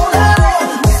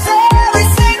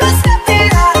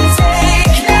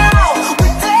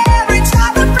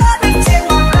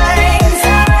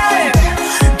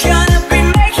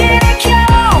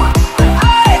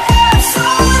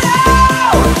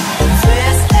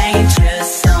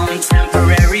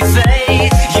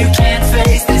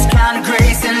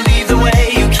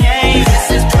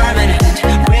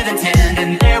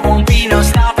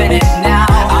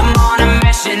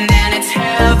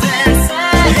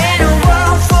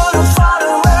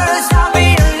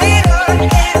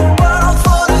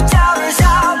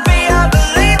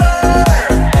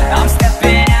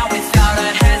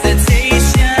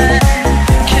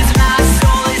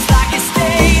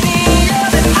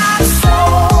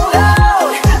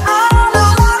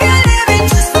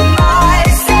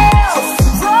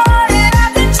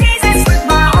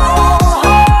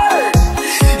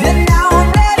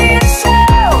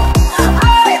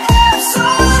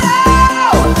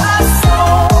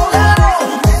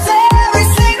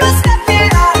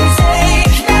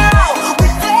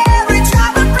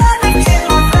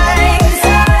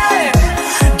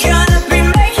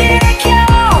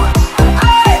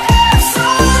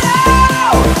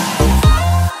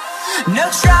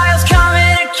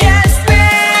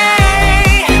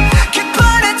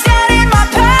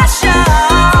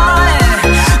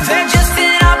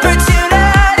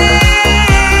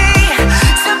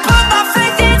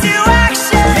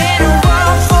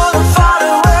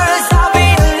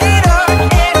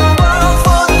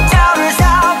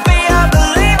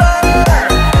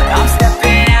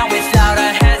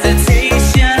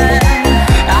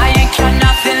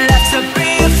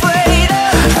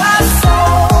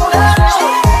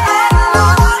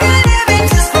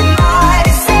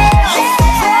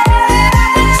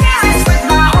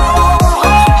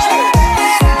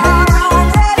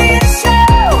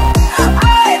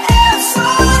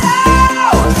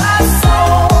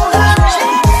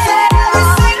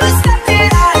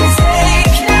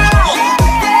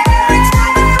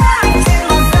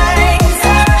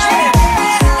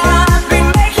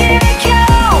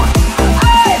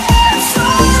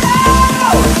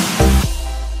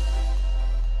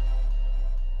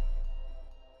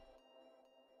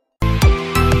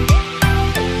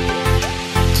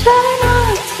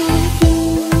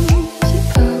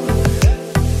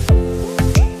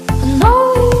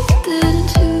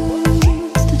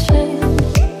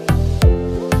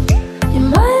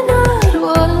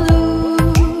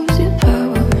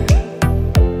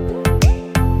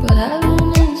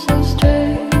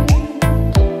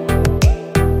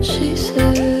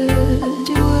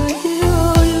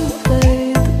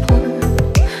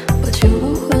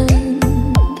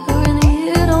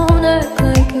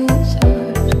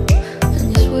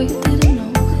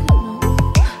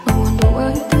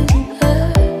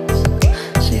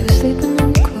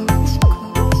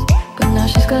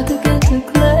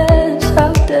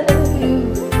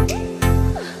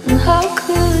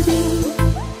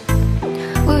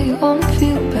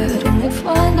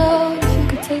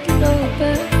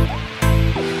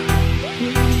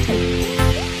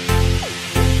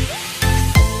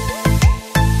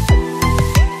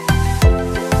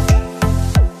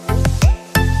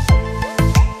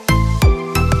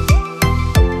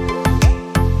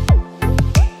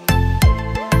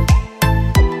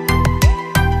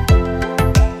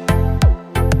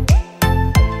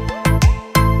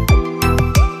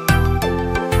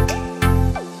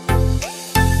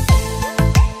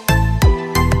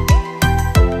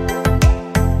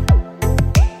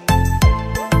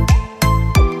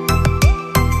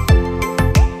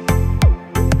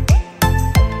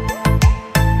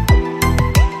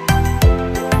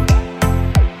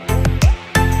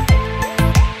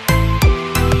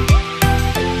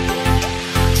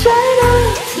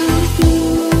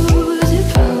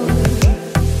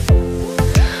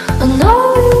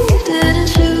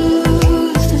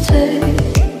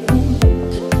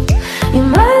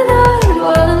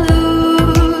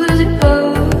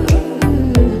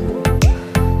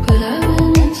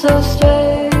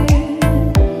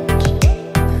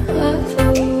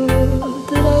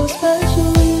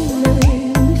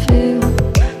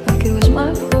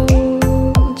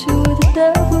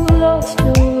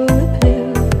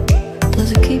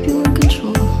 keep you in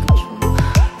control,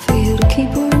 for you to keep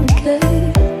her in a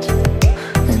cage.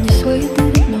 And you swear you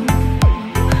didn't know.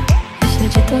 You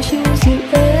said you thought she was your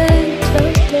age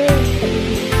up there.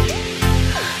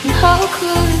 And how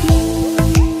could you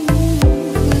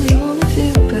really wanna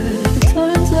feel bad? It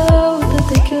turns out that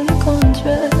they kill the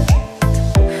contract.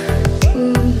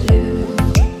 Would you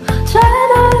try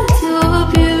not to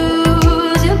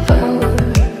abuse your power?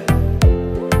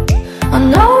 I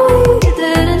know we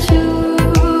didn't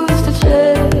choose to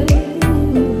change.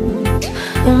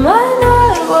 You might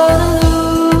not wanna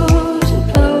lose your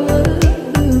power,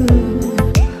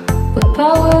 but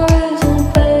power isn't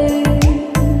pain.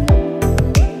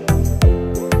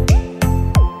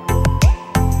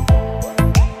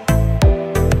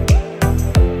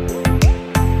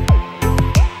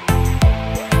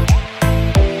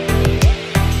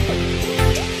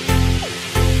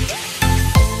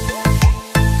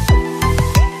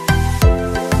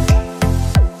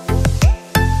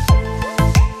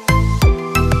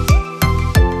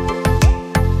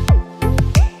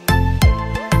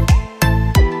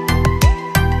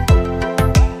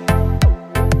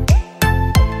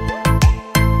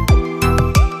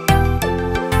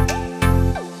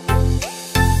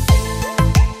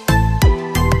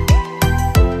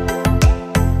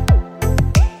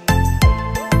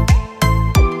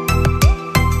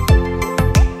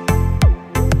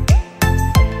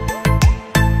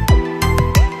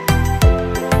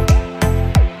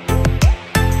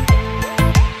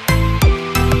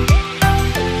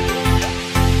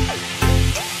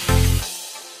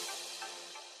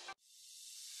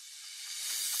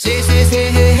 Say,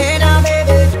 hey, hey now,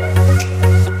 baby.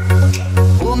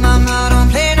 Oh, mama, don't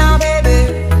play now, baby.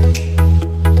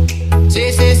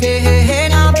 Say, hey, hey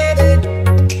now, baby.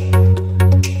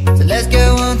 So let's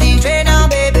get one thing straight now,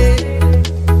 baby.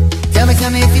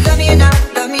 Tell me if you love me or not,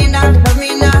 love me or not, love me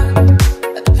or not.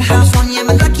 The house on you, am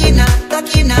I lucky or not,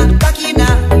 lucky or not, lucky or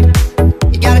not?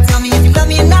 You gotta tell me if you love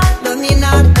me or not, love me or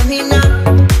not, love me or not.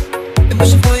 Been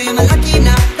pushing for you, am I lucky or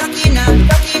not, lucky or not,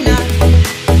 lucky or not?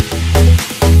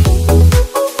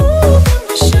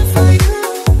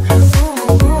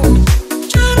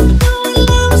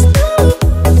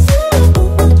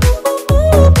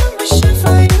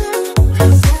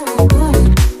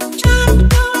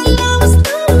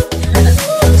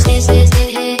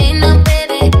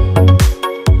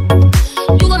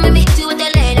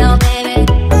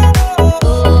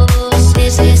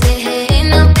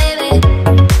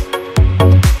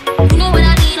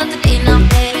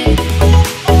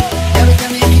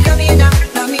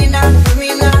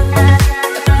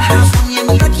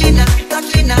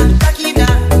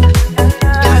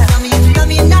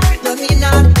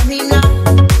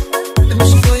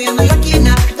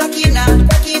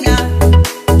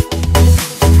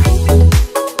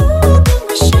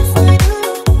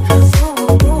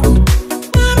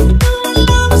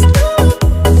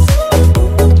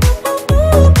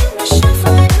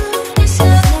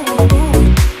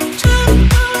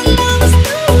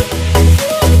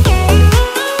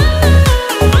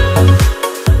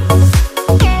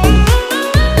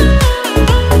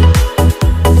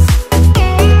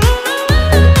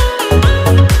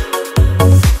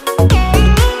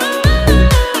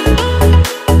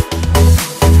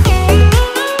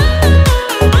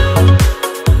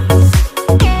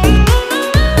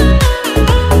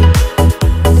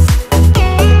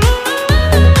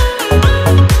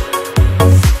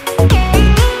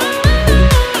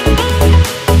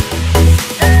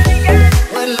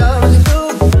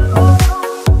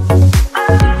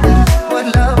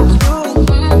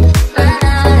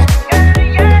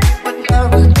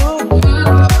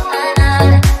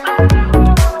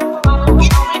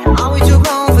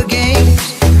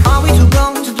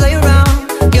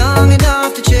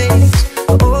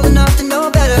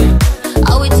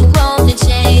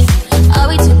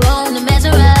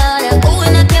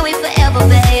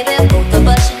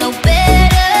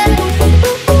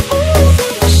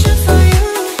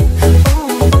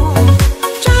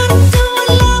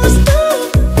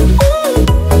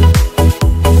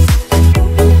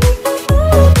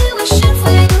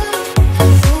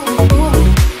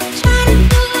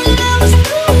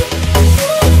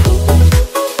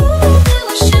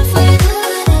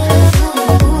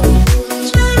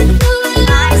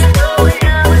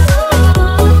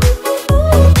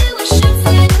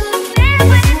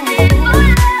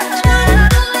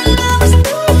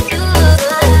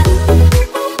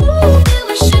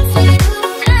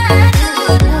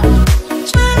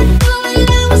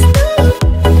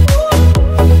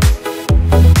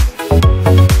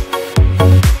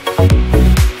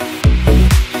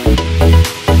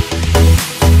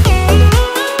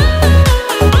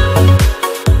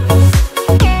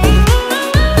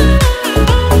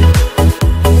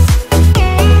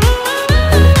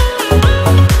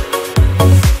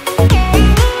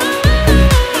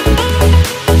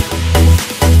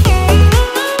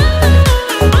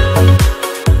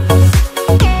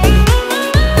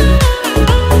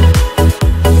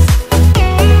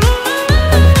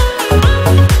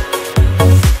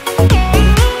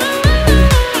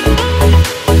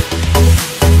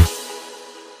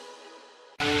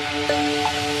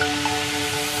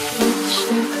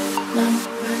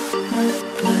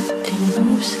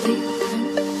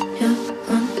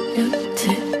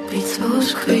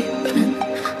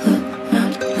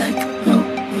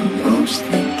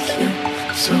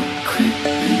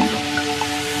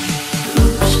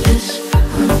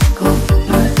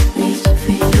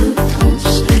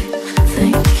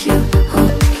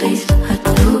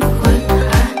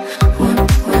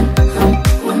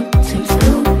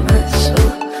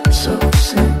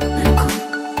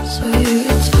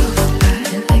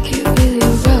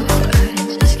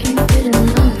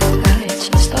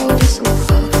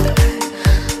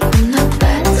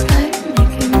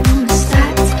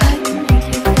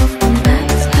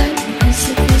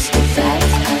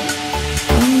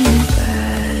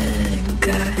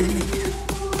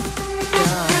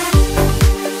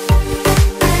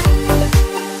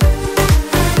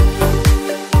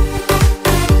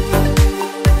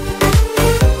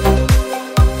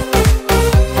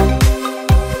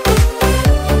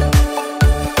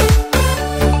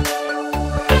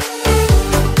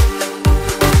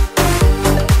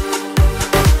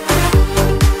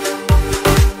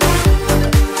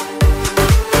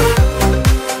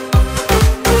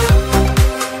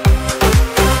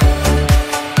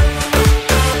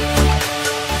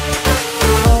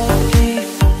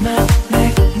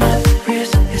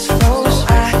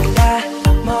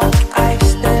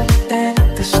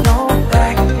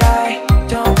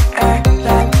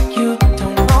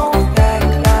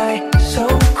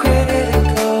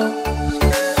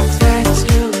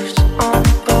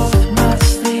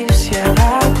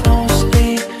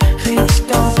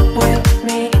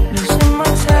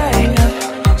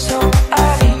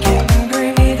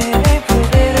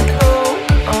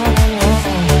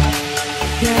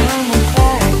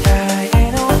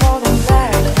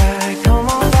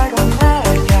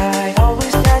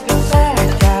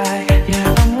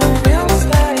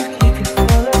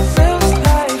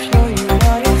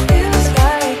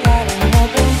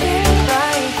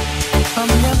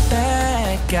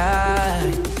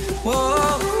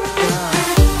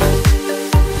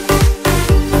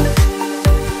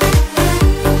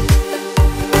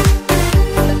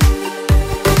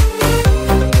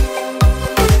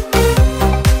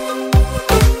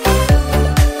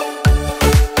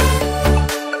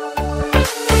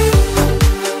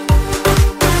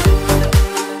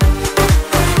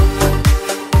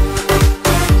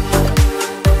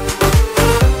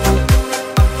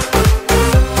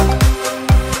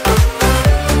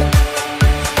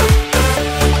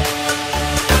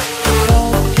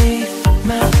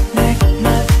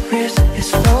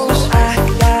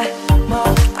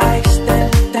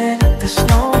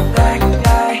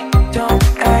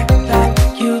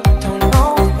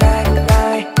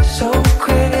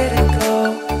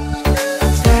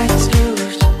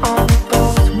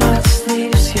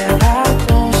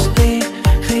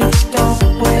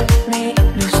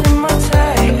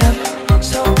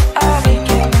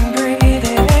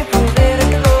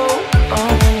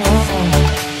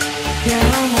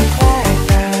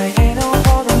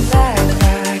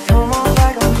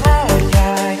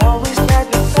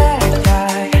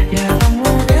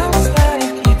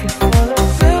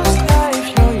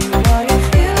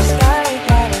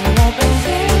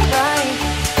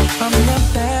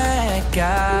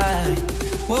 side.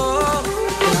 Whoa,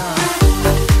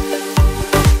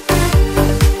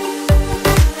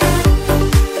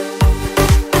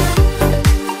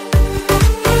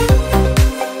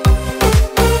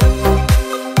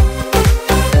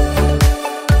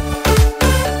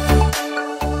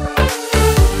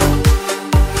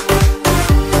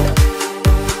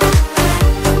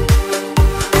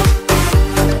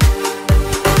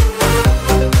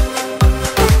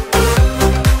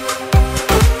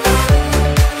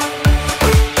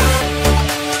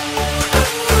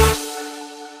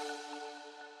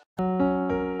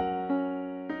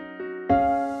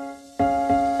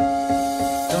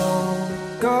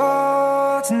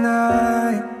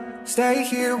 tonight. Stay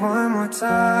here one more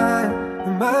time.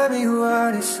 Remind me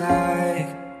what it's like.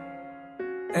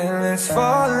 And let's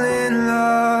fall in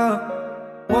love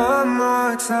one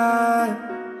more time.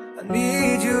 I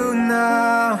need you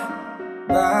now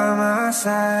by my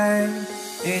side.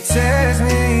 It tears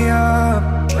me up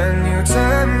when you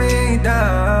turn me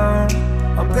down.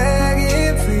 I'm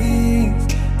begging, please,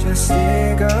 just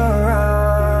stick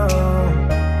around.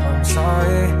 I'm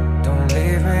sorry, don't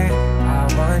leave me. I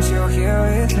want you here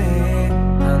with me.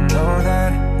 I know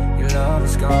that your love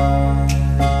is gone.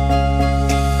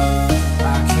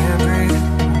 I can't breathe,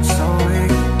 I'm so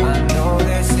weak. I know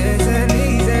this isn't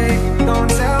easy. Don't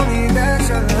tell me that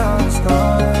your love is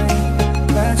gone,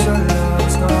 that your love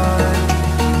is gone.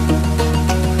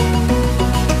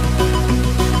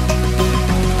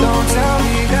 Don't tell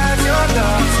me that your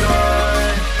love is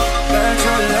gone, that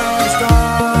your love is gone.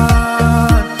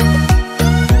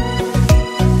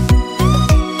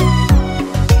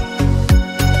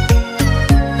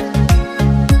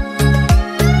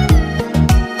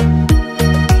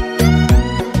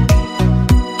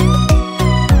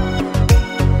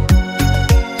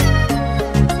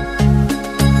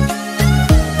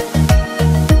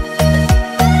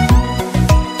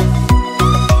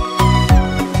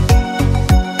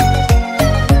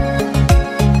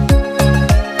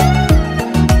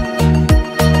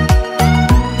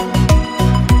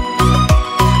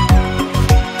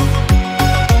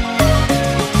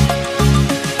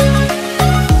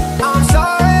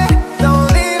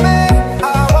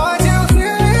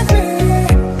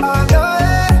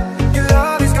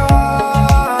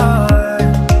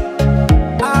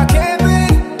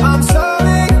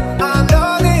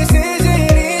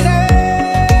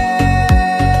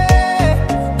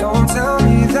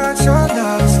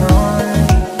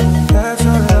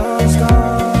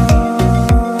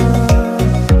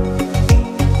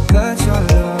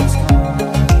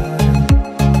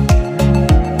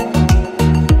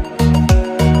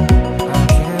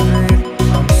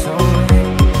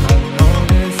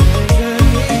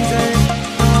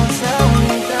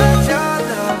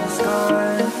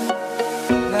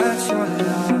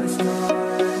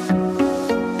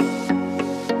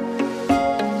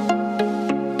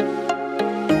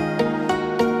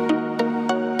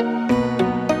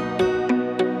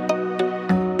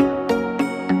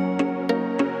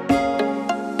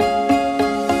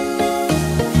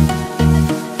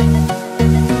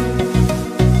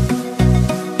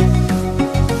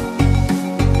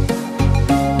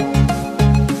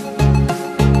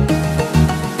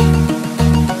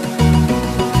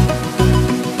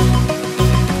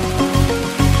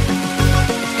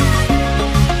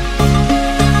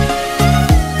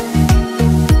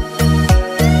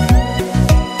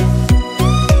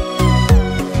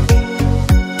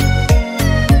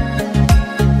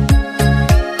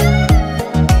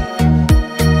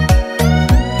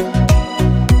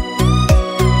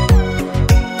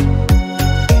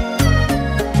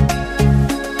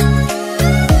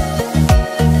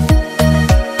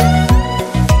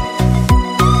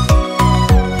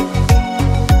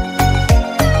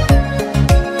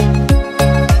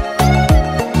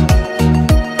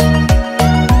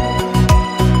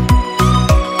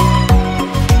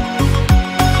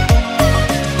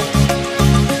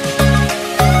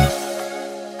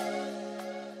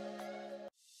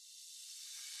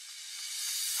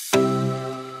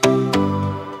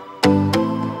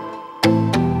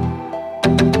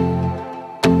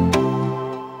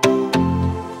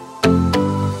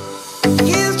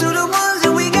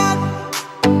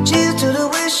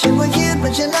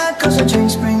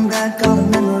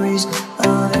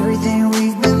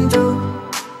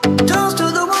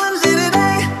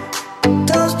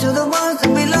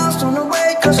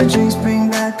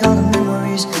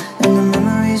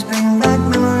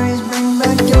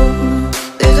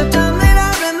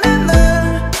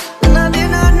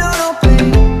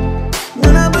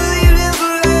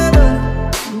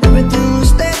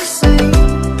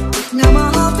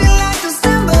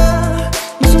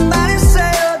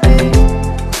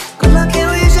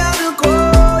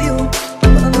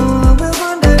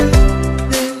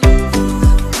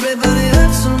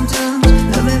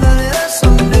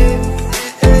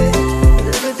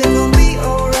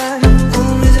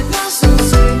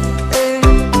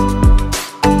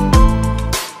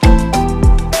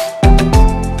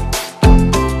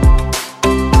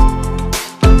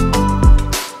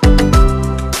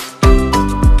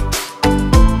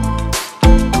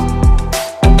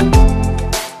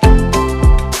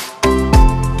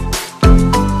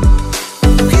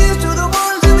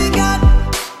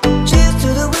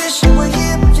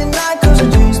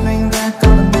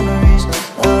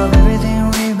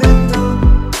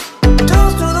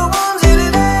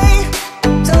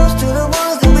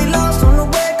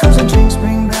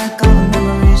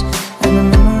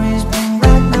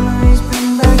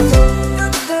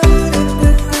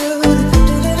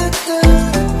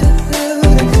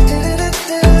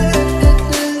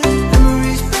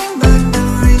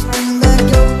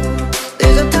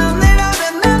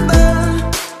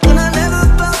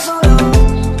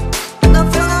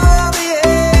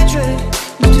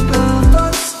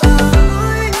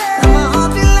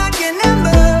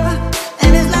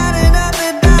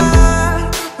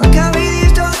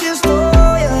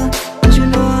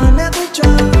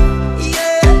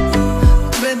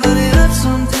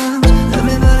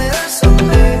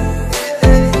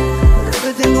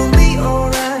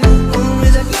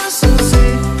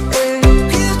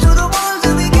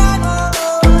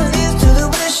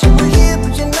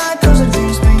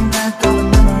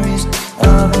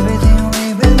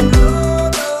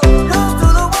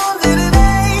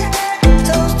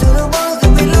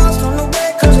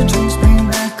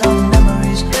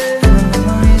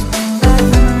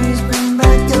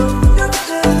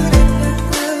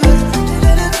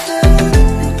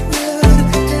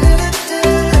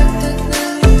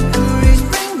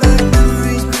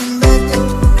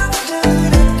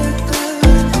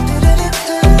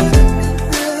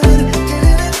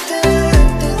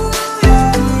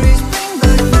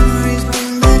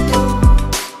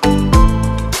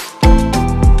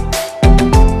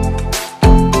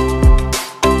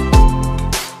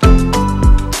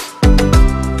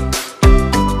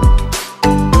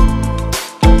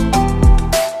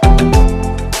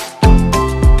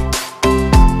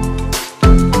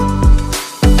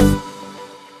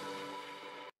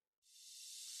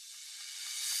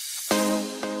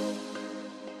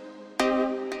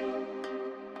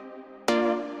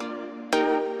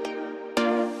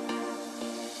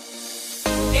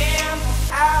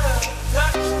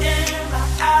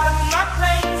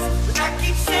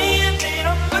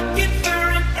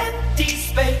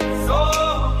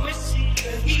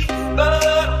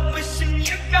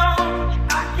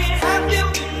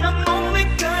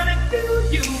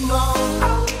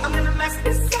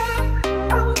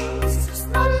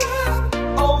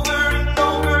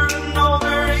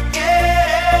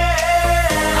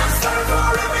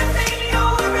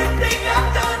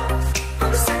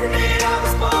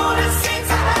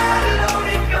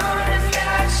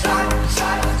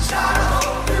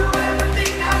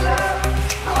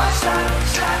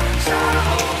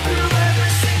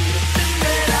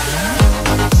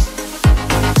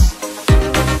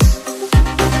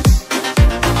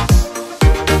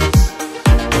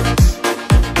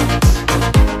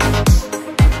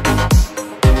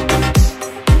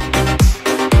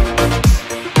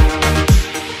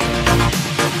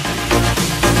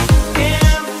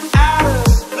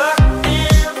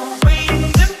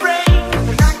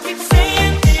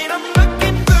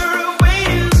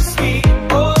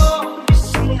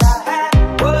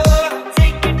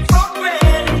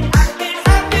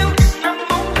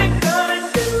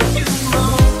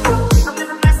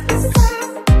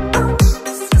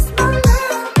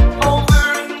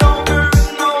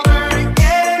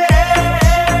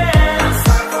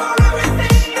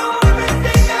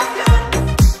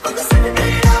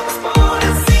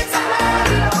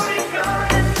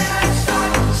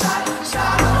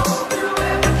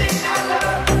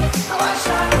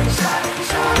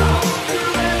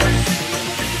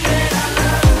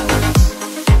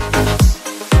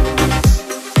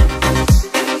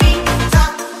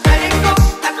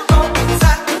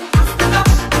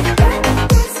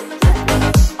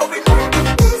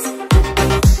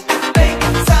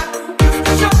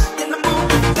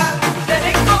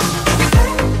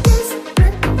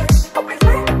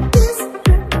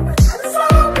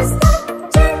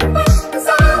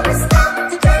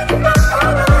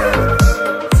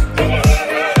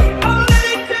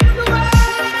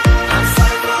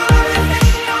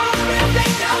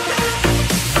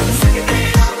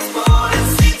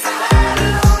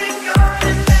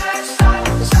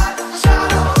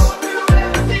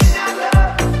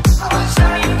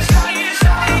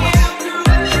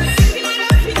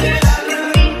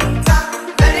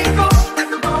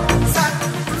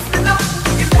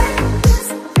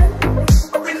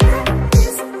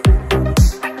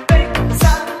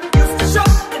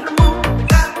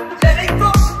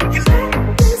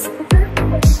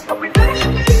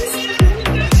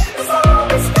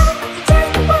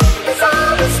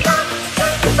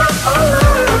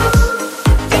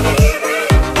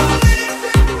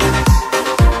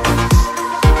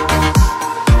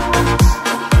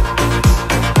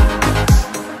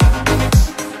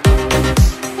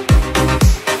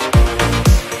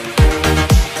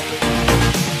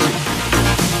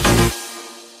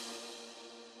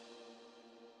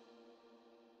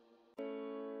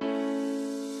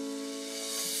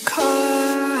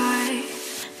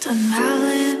 some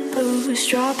Malibu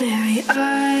strawberry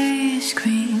ice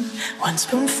cream. 1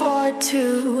 spoon for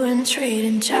 2 and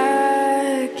trading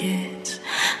jackets,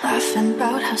 laughing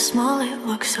about how small it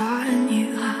looks on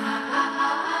you.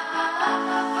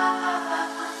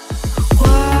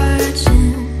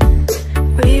 Watching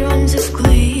reruns of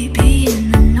Glee,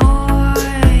 being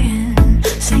annoying,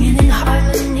 singing in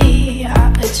harmony. I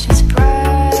bet she's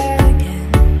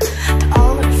bragging to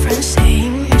all her friends,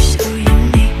 saying you're so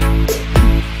unique.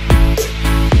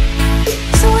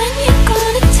 So when you're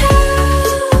gonna tell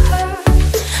her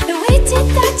that we did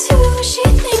that too? She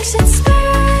thinks it's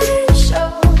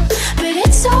special, but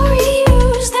it's all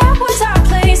reused. That was our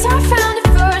place, I found it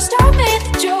first. I made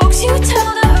the jokes you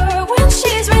tell to her when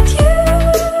she's with you.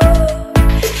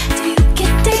 Do you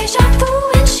get deja vu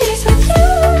when she's with you?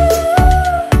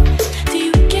 Do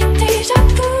you get deja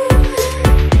vu?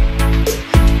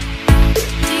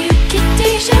 Do you get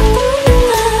deja vu?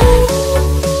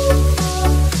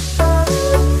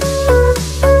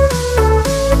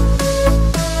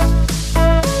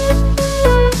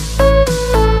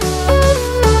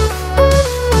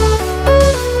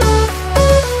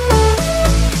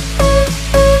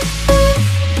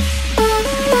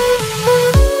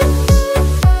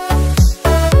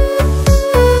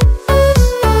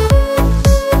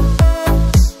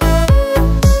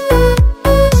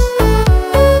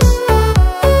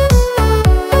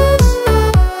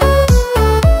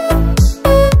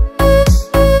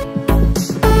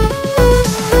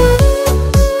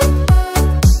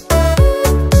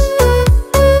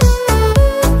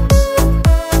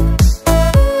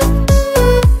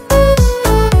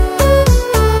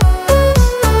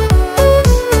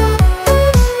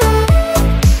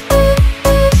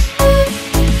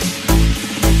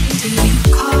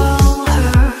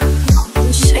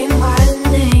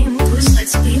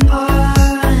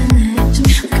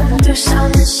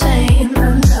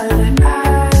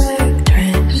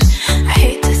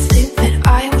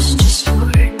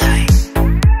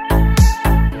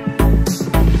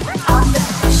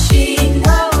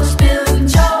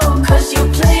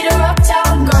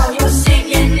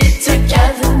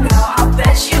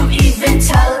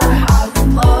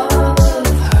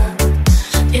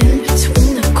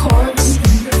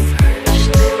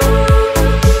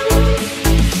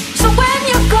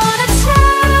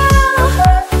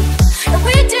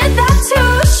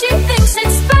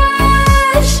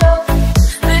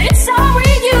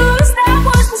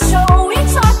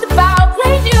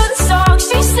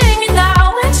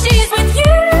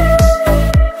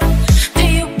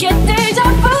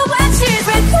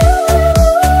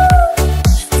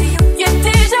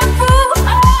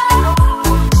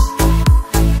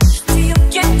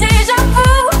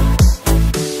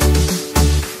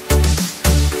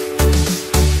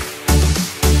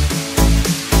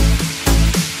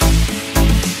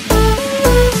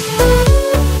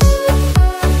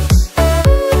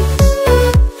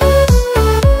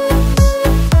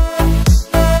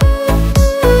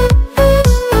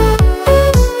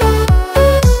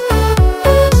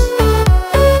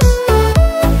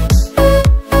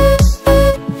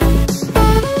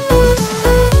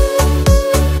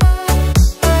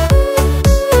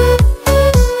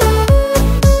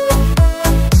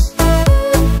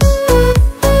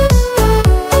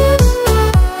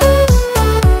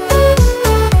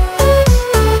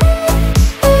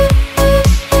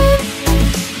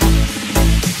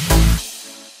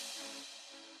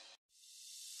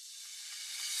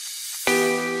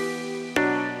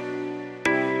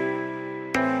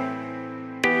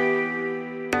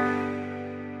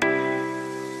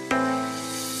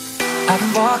 I've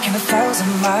been walking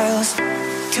 1,000 miles,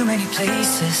 too many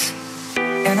places,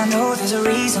 and I know there's a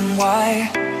reason why.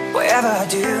 Whatever I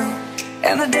do,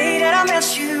 and the day that I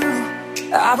met you,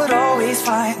 I would always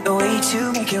find a way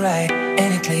to make it right.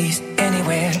 Any place,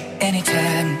 anywhere,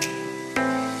 anytime.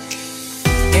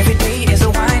 Every day is a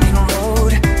winding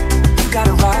road, you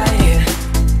gotta ride it,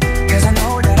 'cause I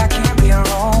know that I can't be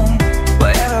wrong.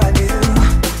 Whatever I do,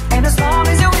 and as long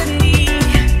as you're with me,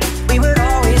 we would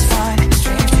always find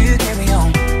strength to carry on.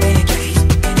 Any place,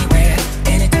 anywhere,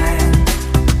 anytime.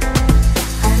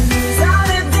 And these are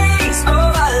the days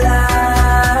of our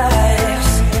lives,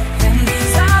 and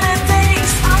these are the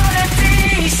days, all the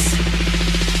days.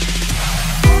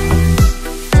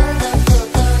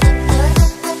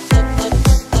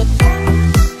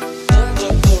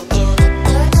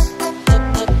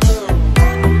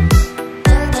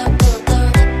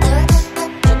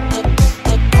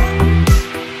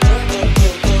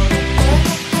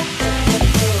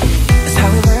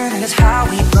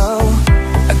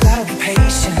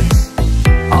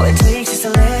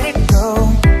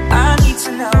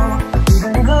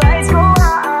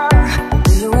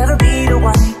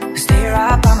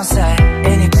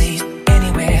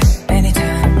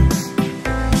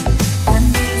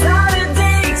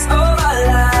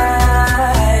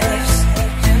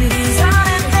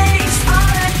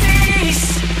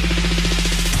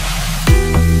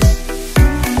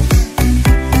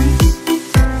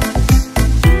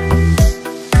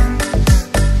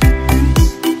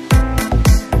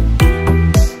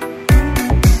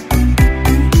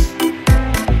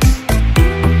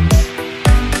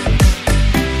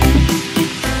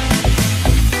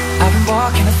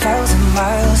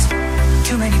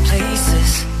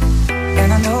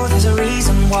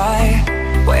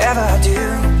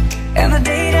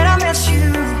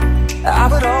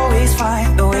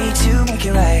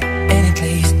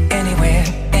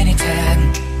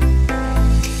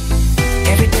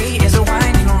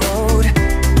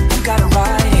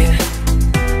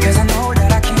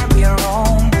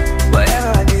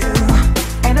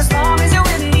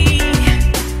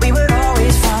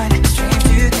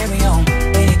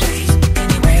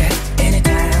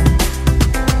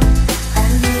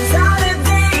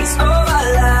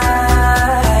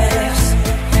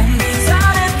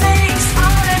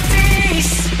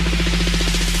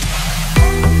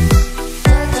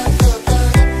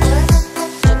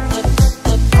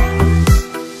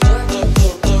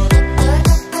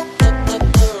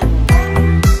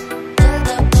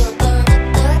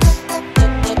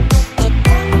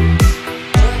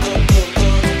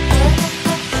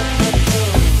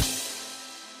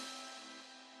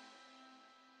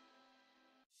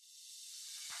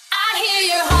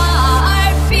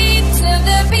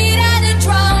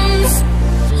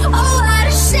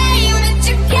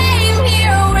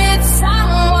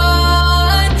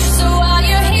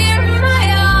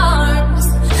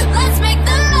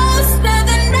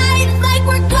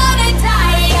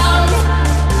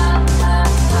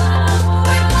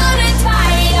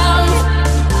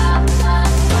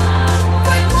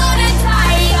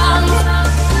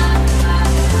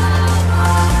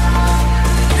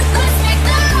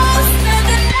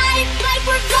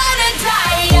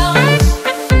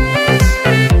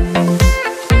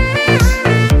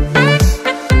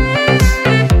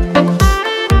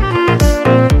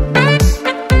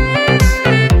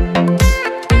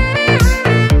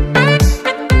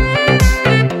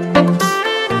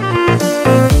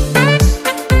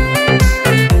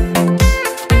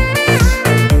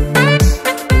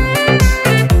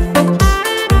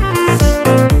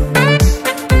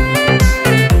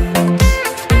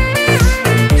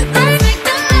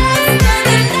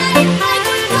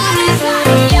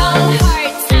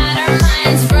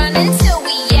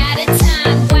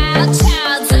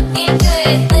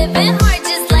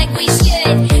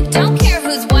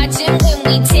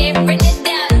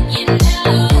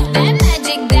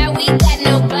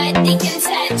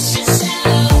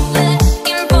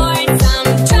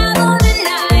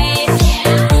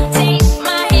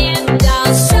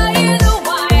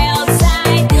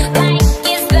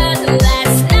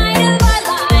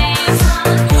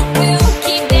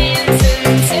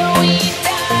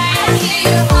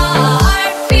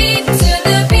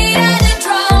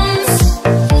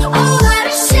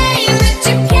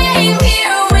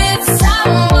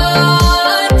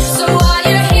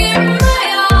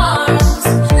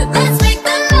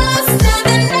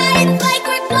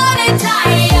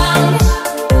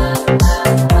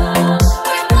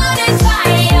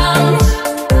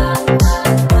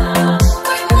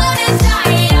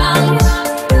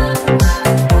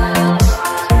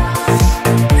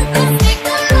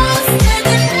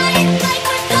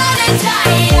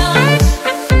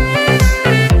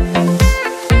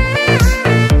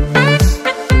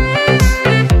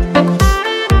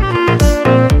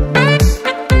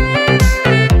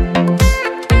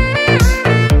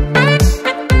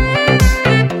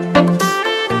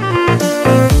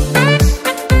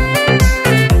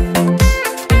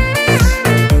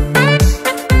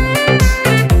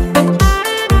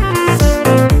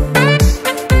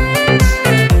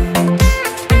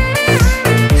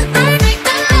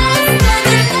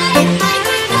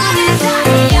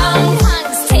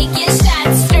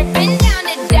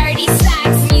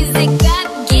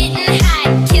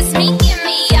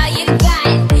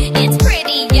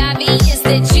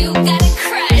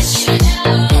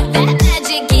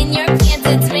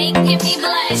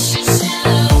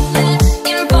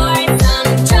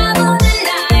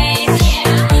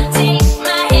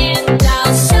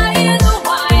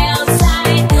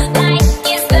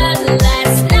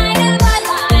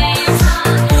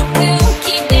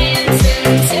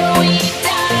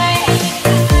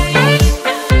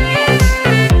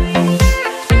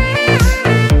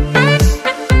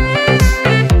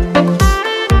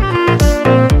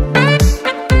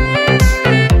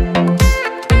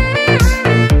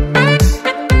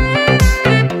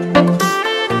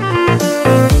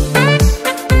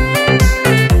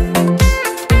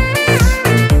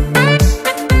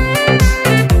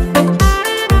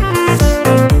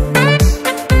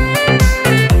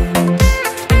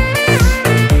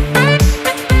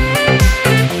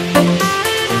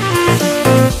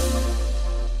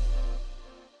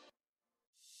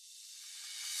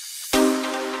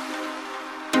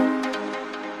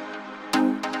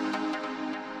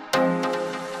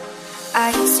 I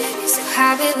used to be so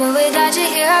happy, but without you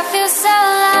here I feel so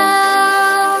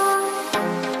low.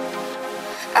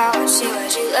 I watch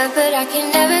you left, but I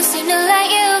can never seem to let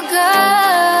you go.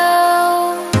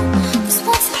 'Cause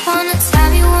once upon a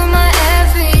time you were my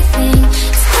everything.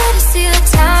 It's clear to see the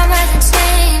time hasn't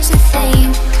changed a thing.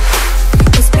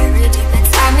 It's buried deep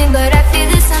inside me, but I feel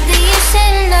there's something you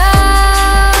should know.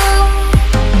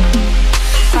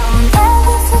 I will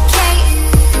never forget you.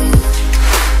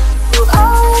 You'll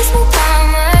always be by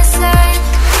my side.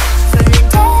 From the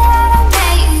day that I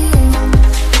met you,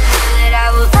 that I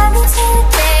will love you till the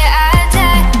day I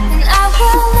die. And I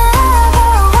will never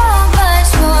want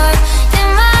much more. In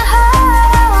my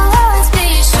heart I will always be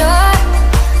sure.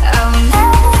 I will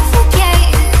never forget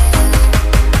you.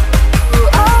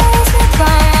 You'll always be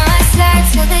by my side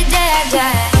till the day I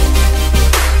die.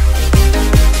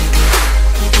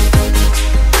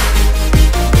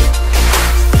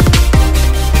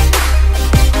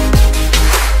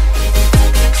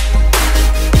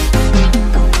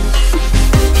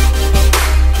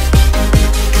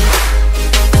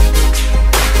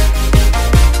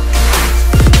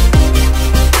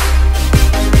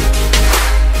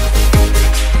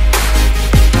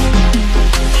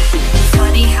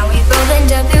 Funny how we both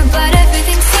end up here, but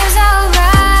everything seems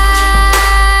alright.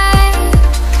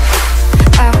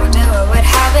 I wonder what would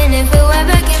happen if we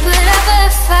ever could put up a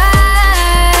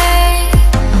fight.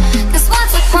 'Cause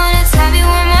once upon a time you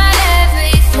were my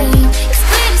everything. It's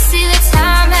clear to see that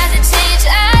time hasn't changed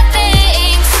a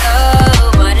thing. So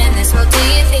what in this world do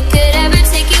you think could ever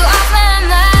take you off my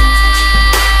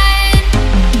mind?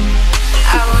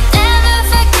 I will never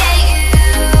forget you,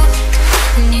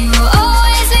 and you will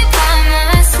always be by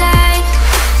my side.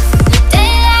 The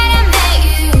day that I met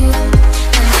you,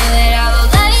 I knew that I will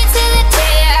love you till the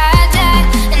day I die.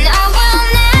 And I will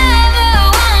never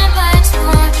want much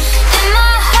more. In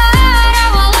my heart I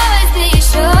will always be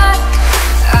sure.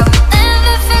 I will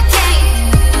never forget you.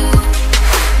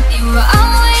 You will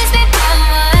always be by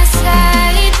my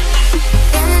side.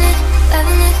 Feeling it,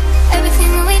 loving it, everything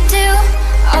that we do.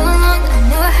 All along I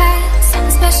knew I had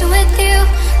something special with you.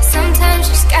 Sometimes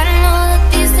you just gotta know that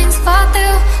these things fall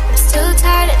through. But I'm still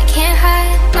tired and I can't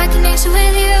hide my connection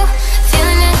with you.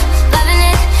 Feeling it, loving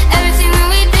it, everything that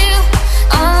we do.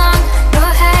 All along I knew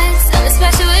I had something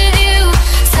special with you.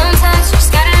 Sometimes you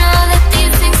just gotta know that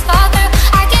these things fall through.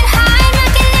 I can hide my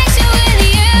connection with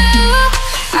you.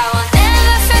 I will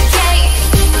never forget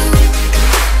you.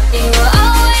 You will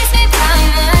always be by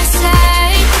my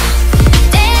side. The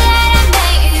day that I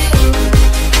met you,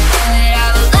 that I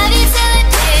will love you till the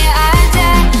day I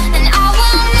die. And I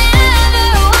will never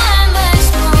want much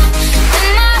more. In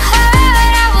my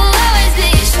heart I will always be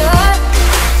sure.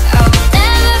 I will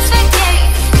never forget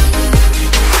you.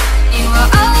 You will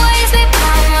always be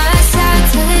by my side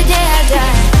till the day I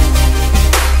die.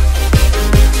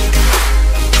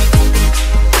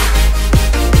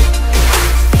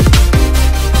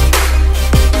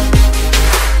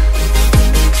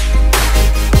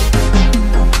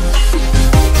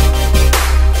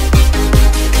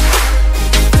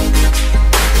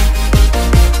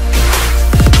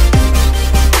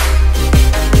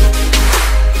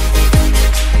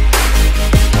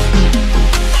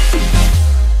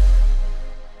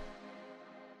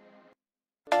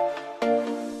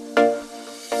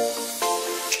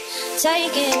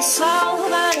 Take it slow,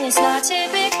 but it's not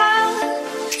typical.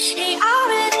 He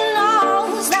already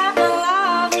knows that my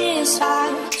love is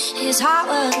fine. His heart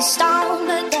was a stone,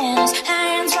 but then his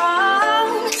hands wrong.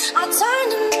 I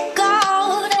turned him to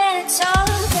gold and it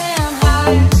took him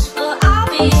higher. But I'll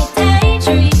be a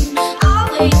daydream, I'll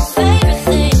be your favorite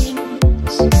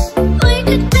things. We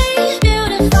could be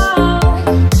beautiful,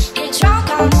 get drunk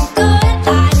on the good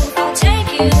life. I'll take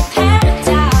you to paradise.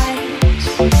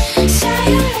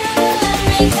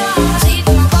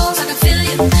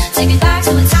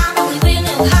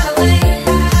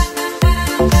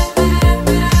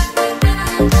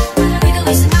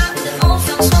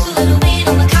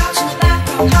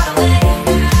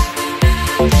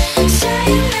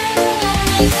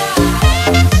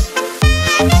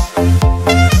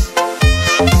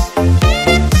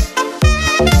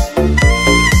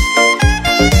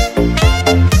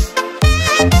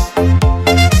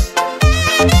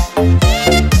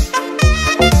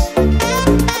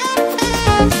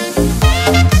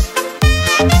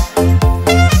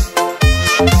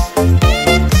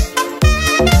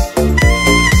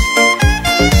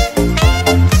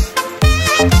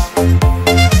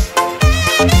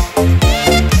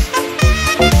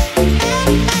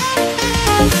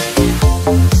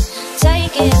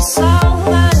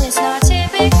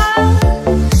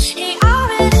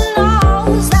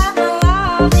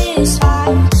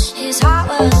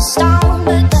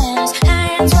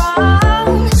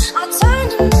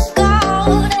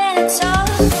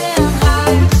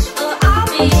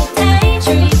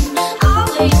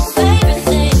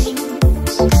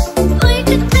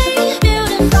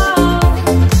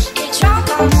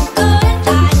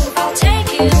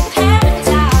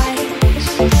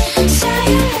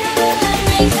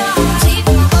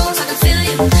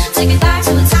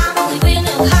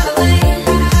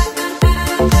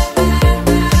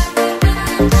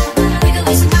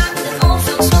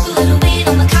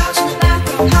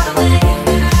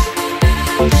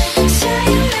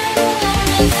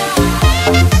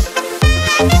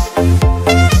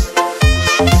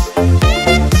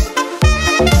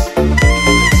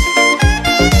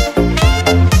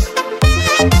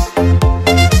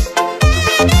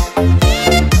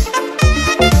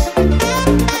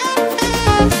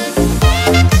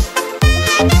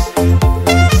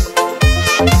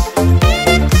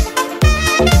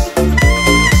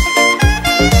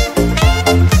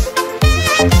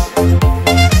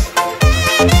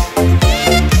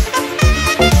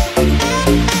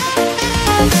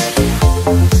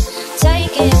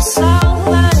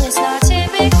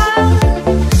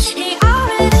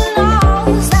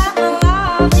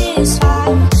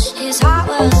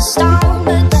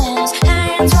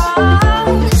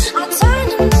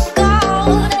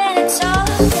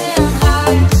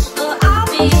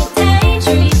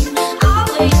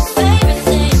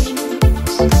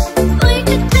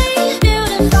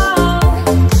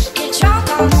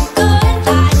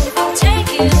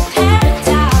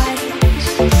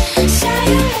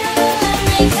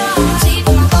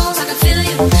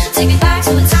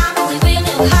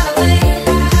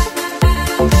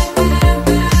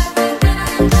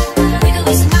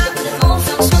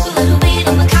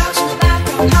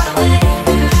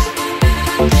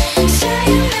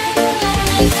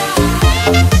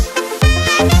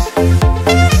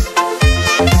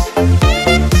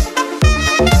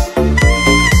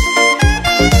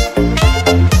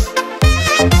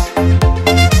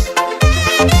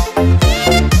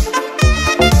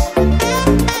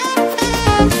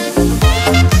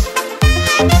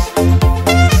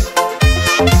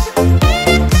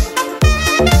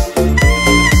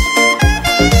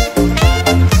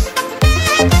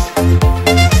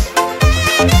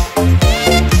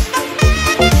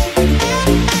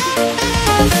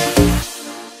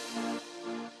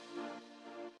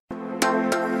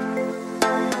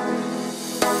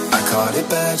 caught it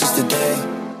bad just today.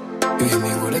 You hit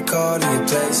me with a call to your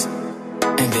place.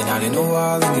 Ain't been out in a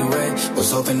while anyway.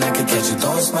 Was hoping I could catch you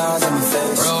throwing smiles on my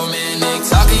face. Romantic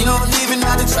talking, you don't even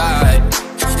have to try.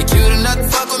 You're cute enough to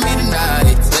fuck with me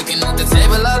tonight. Looking at the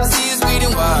table, all I see is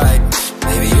bleeding white.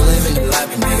 Baby, you living the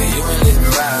life, and nigga, you ain't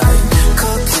living right.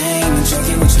 Cocaine and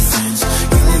drinking with your friends.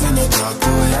 You live in the dark,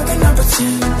 boy, I cannot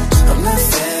pretend. I'm not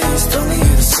faced, only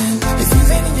you to sin. If you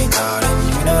ain't in your garden,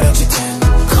 you know that you can.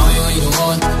 Call me when you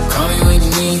want, call me when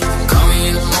you need. Call me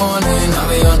in the morning, I'll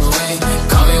be on the way.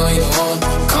 Call me when you want,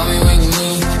 call me when you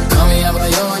need. Call me out by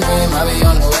your name, I'll be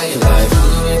on the way. Like,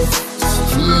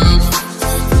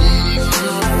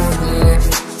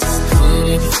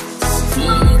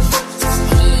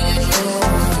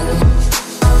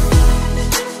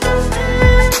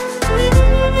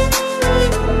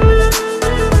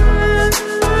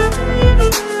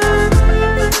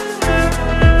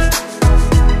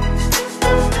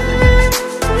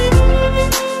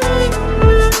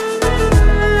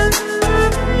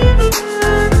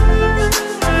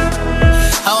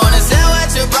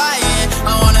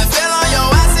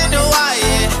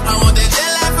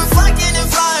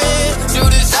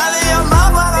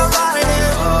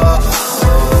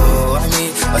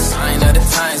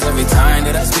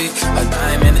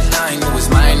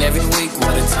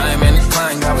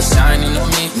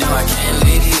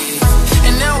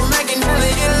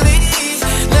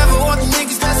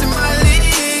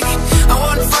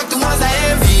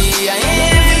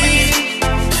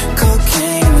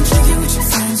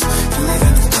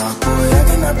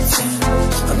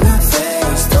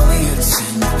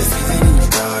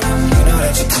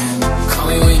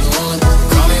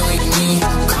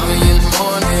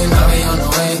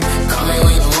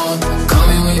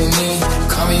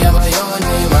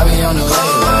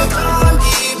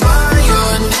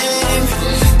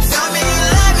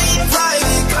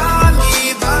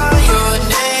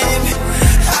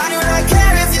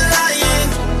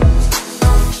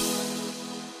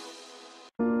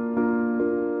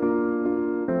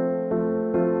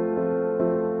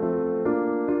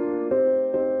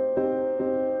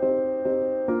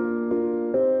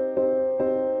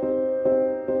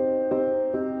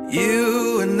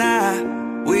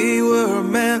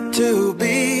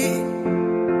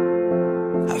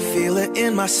 it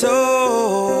in my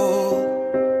soul.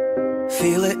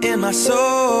 Feel it in my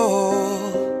soul.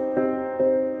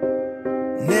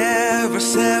 Never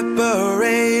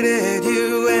separated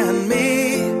you and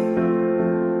me.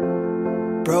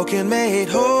 Broken made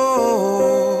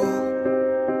whole.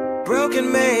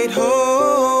 Broken made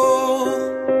whole.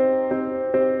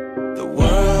 The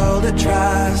world that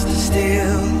tries to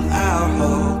steal our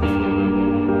hope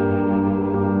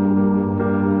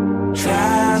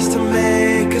tries to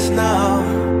make us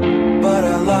numb, but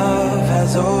our love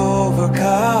has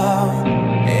overcome.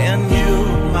 And you,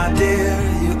 my dear,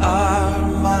 you are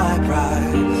my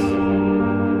prize.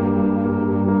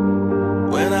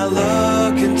 When I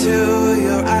look into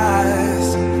your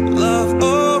eyes, love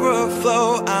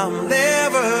overflow, I'm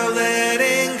never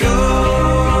letting go.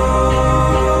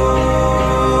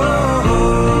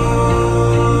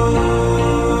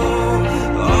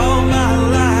 All my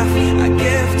life I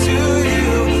give to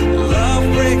you. Love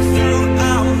breakthrough,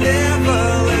 I'm never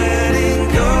letting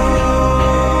go.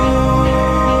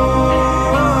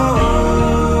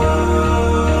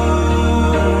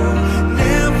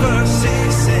 Never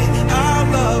ceasing, our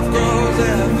love grows,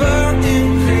 ever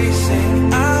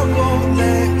increasing. I won't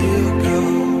let you go.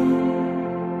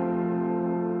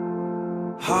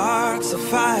 Hearts of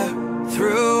fire,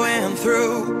 through and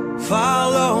through.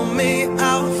 Follow me,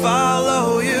 I'll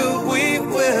follow you. We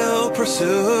will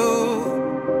pursue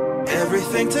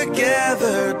everything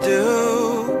together, do.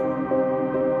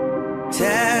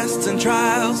 Tests and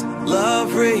trials,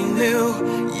 love renew.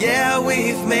 Yeah,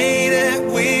 we've made it,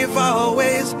 we've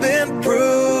always been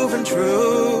proven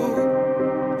true.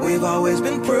 We've always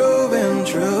been proven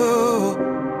true.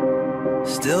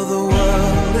 Still the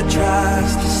world that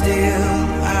tries to steal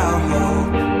our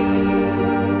hope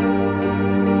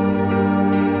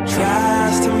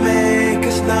tries to make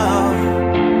us numb,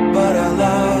 but our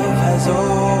love has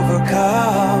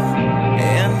overcome.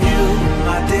 And you,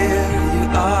 my dear, you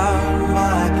are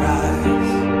my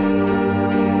prize.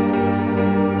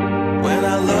 When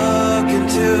I look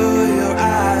into your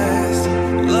eyes,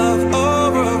 love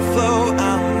overflow,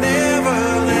 I'm never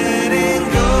letting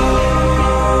go.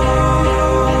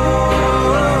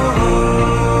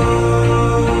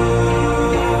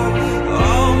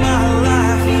 All my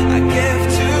life I give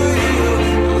to you.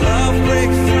 Love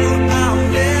breakthrough, I'm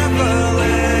never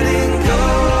letting go.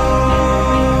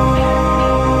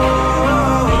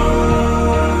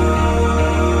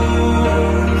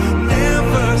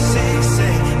 Never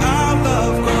ceasing, our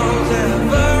love grows,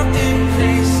 ever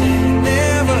increasing.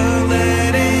 Never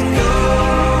letting go.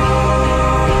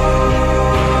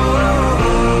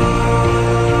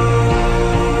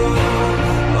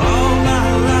 All my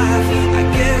life I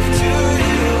give to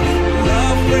you.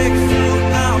 Love breakthrough,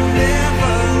 I'm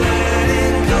never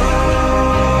letting go.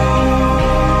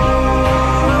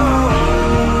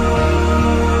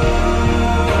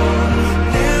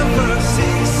 Never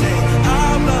ceasing,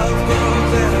 our love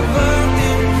grows, ever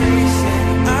increasing.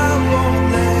 I won't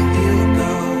let you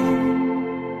go.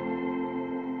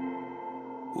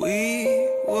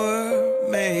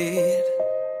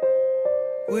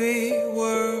 We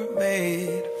were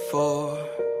made for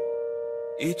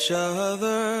each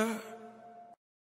other.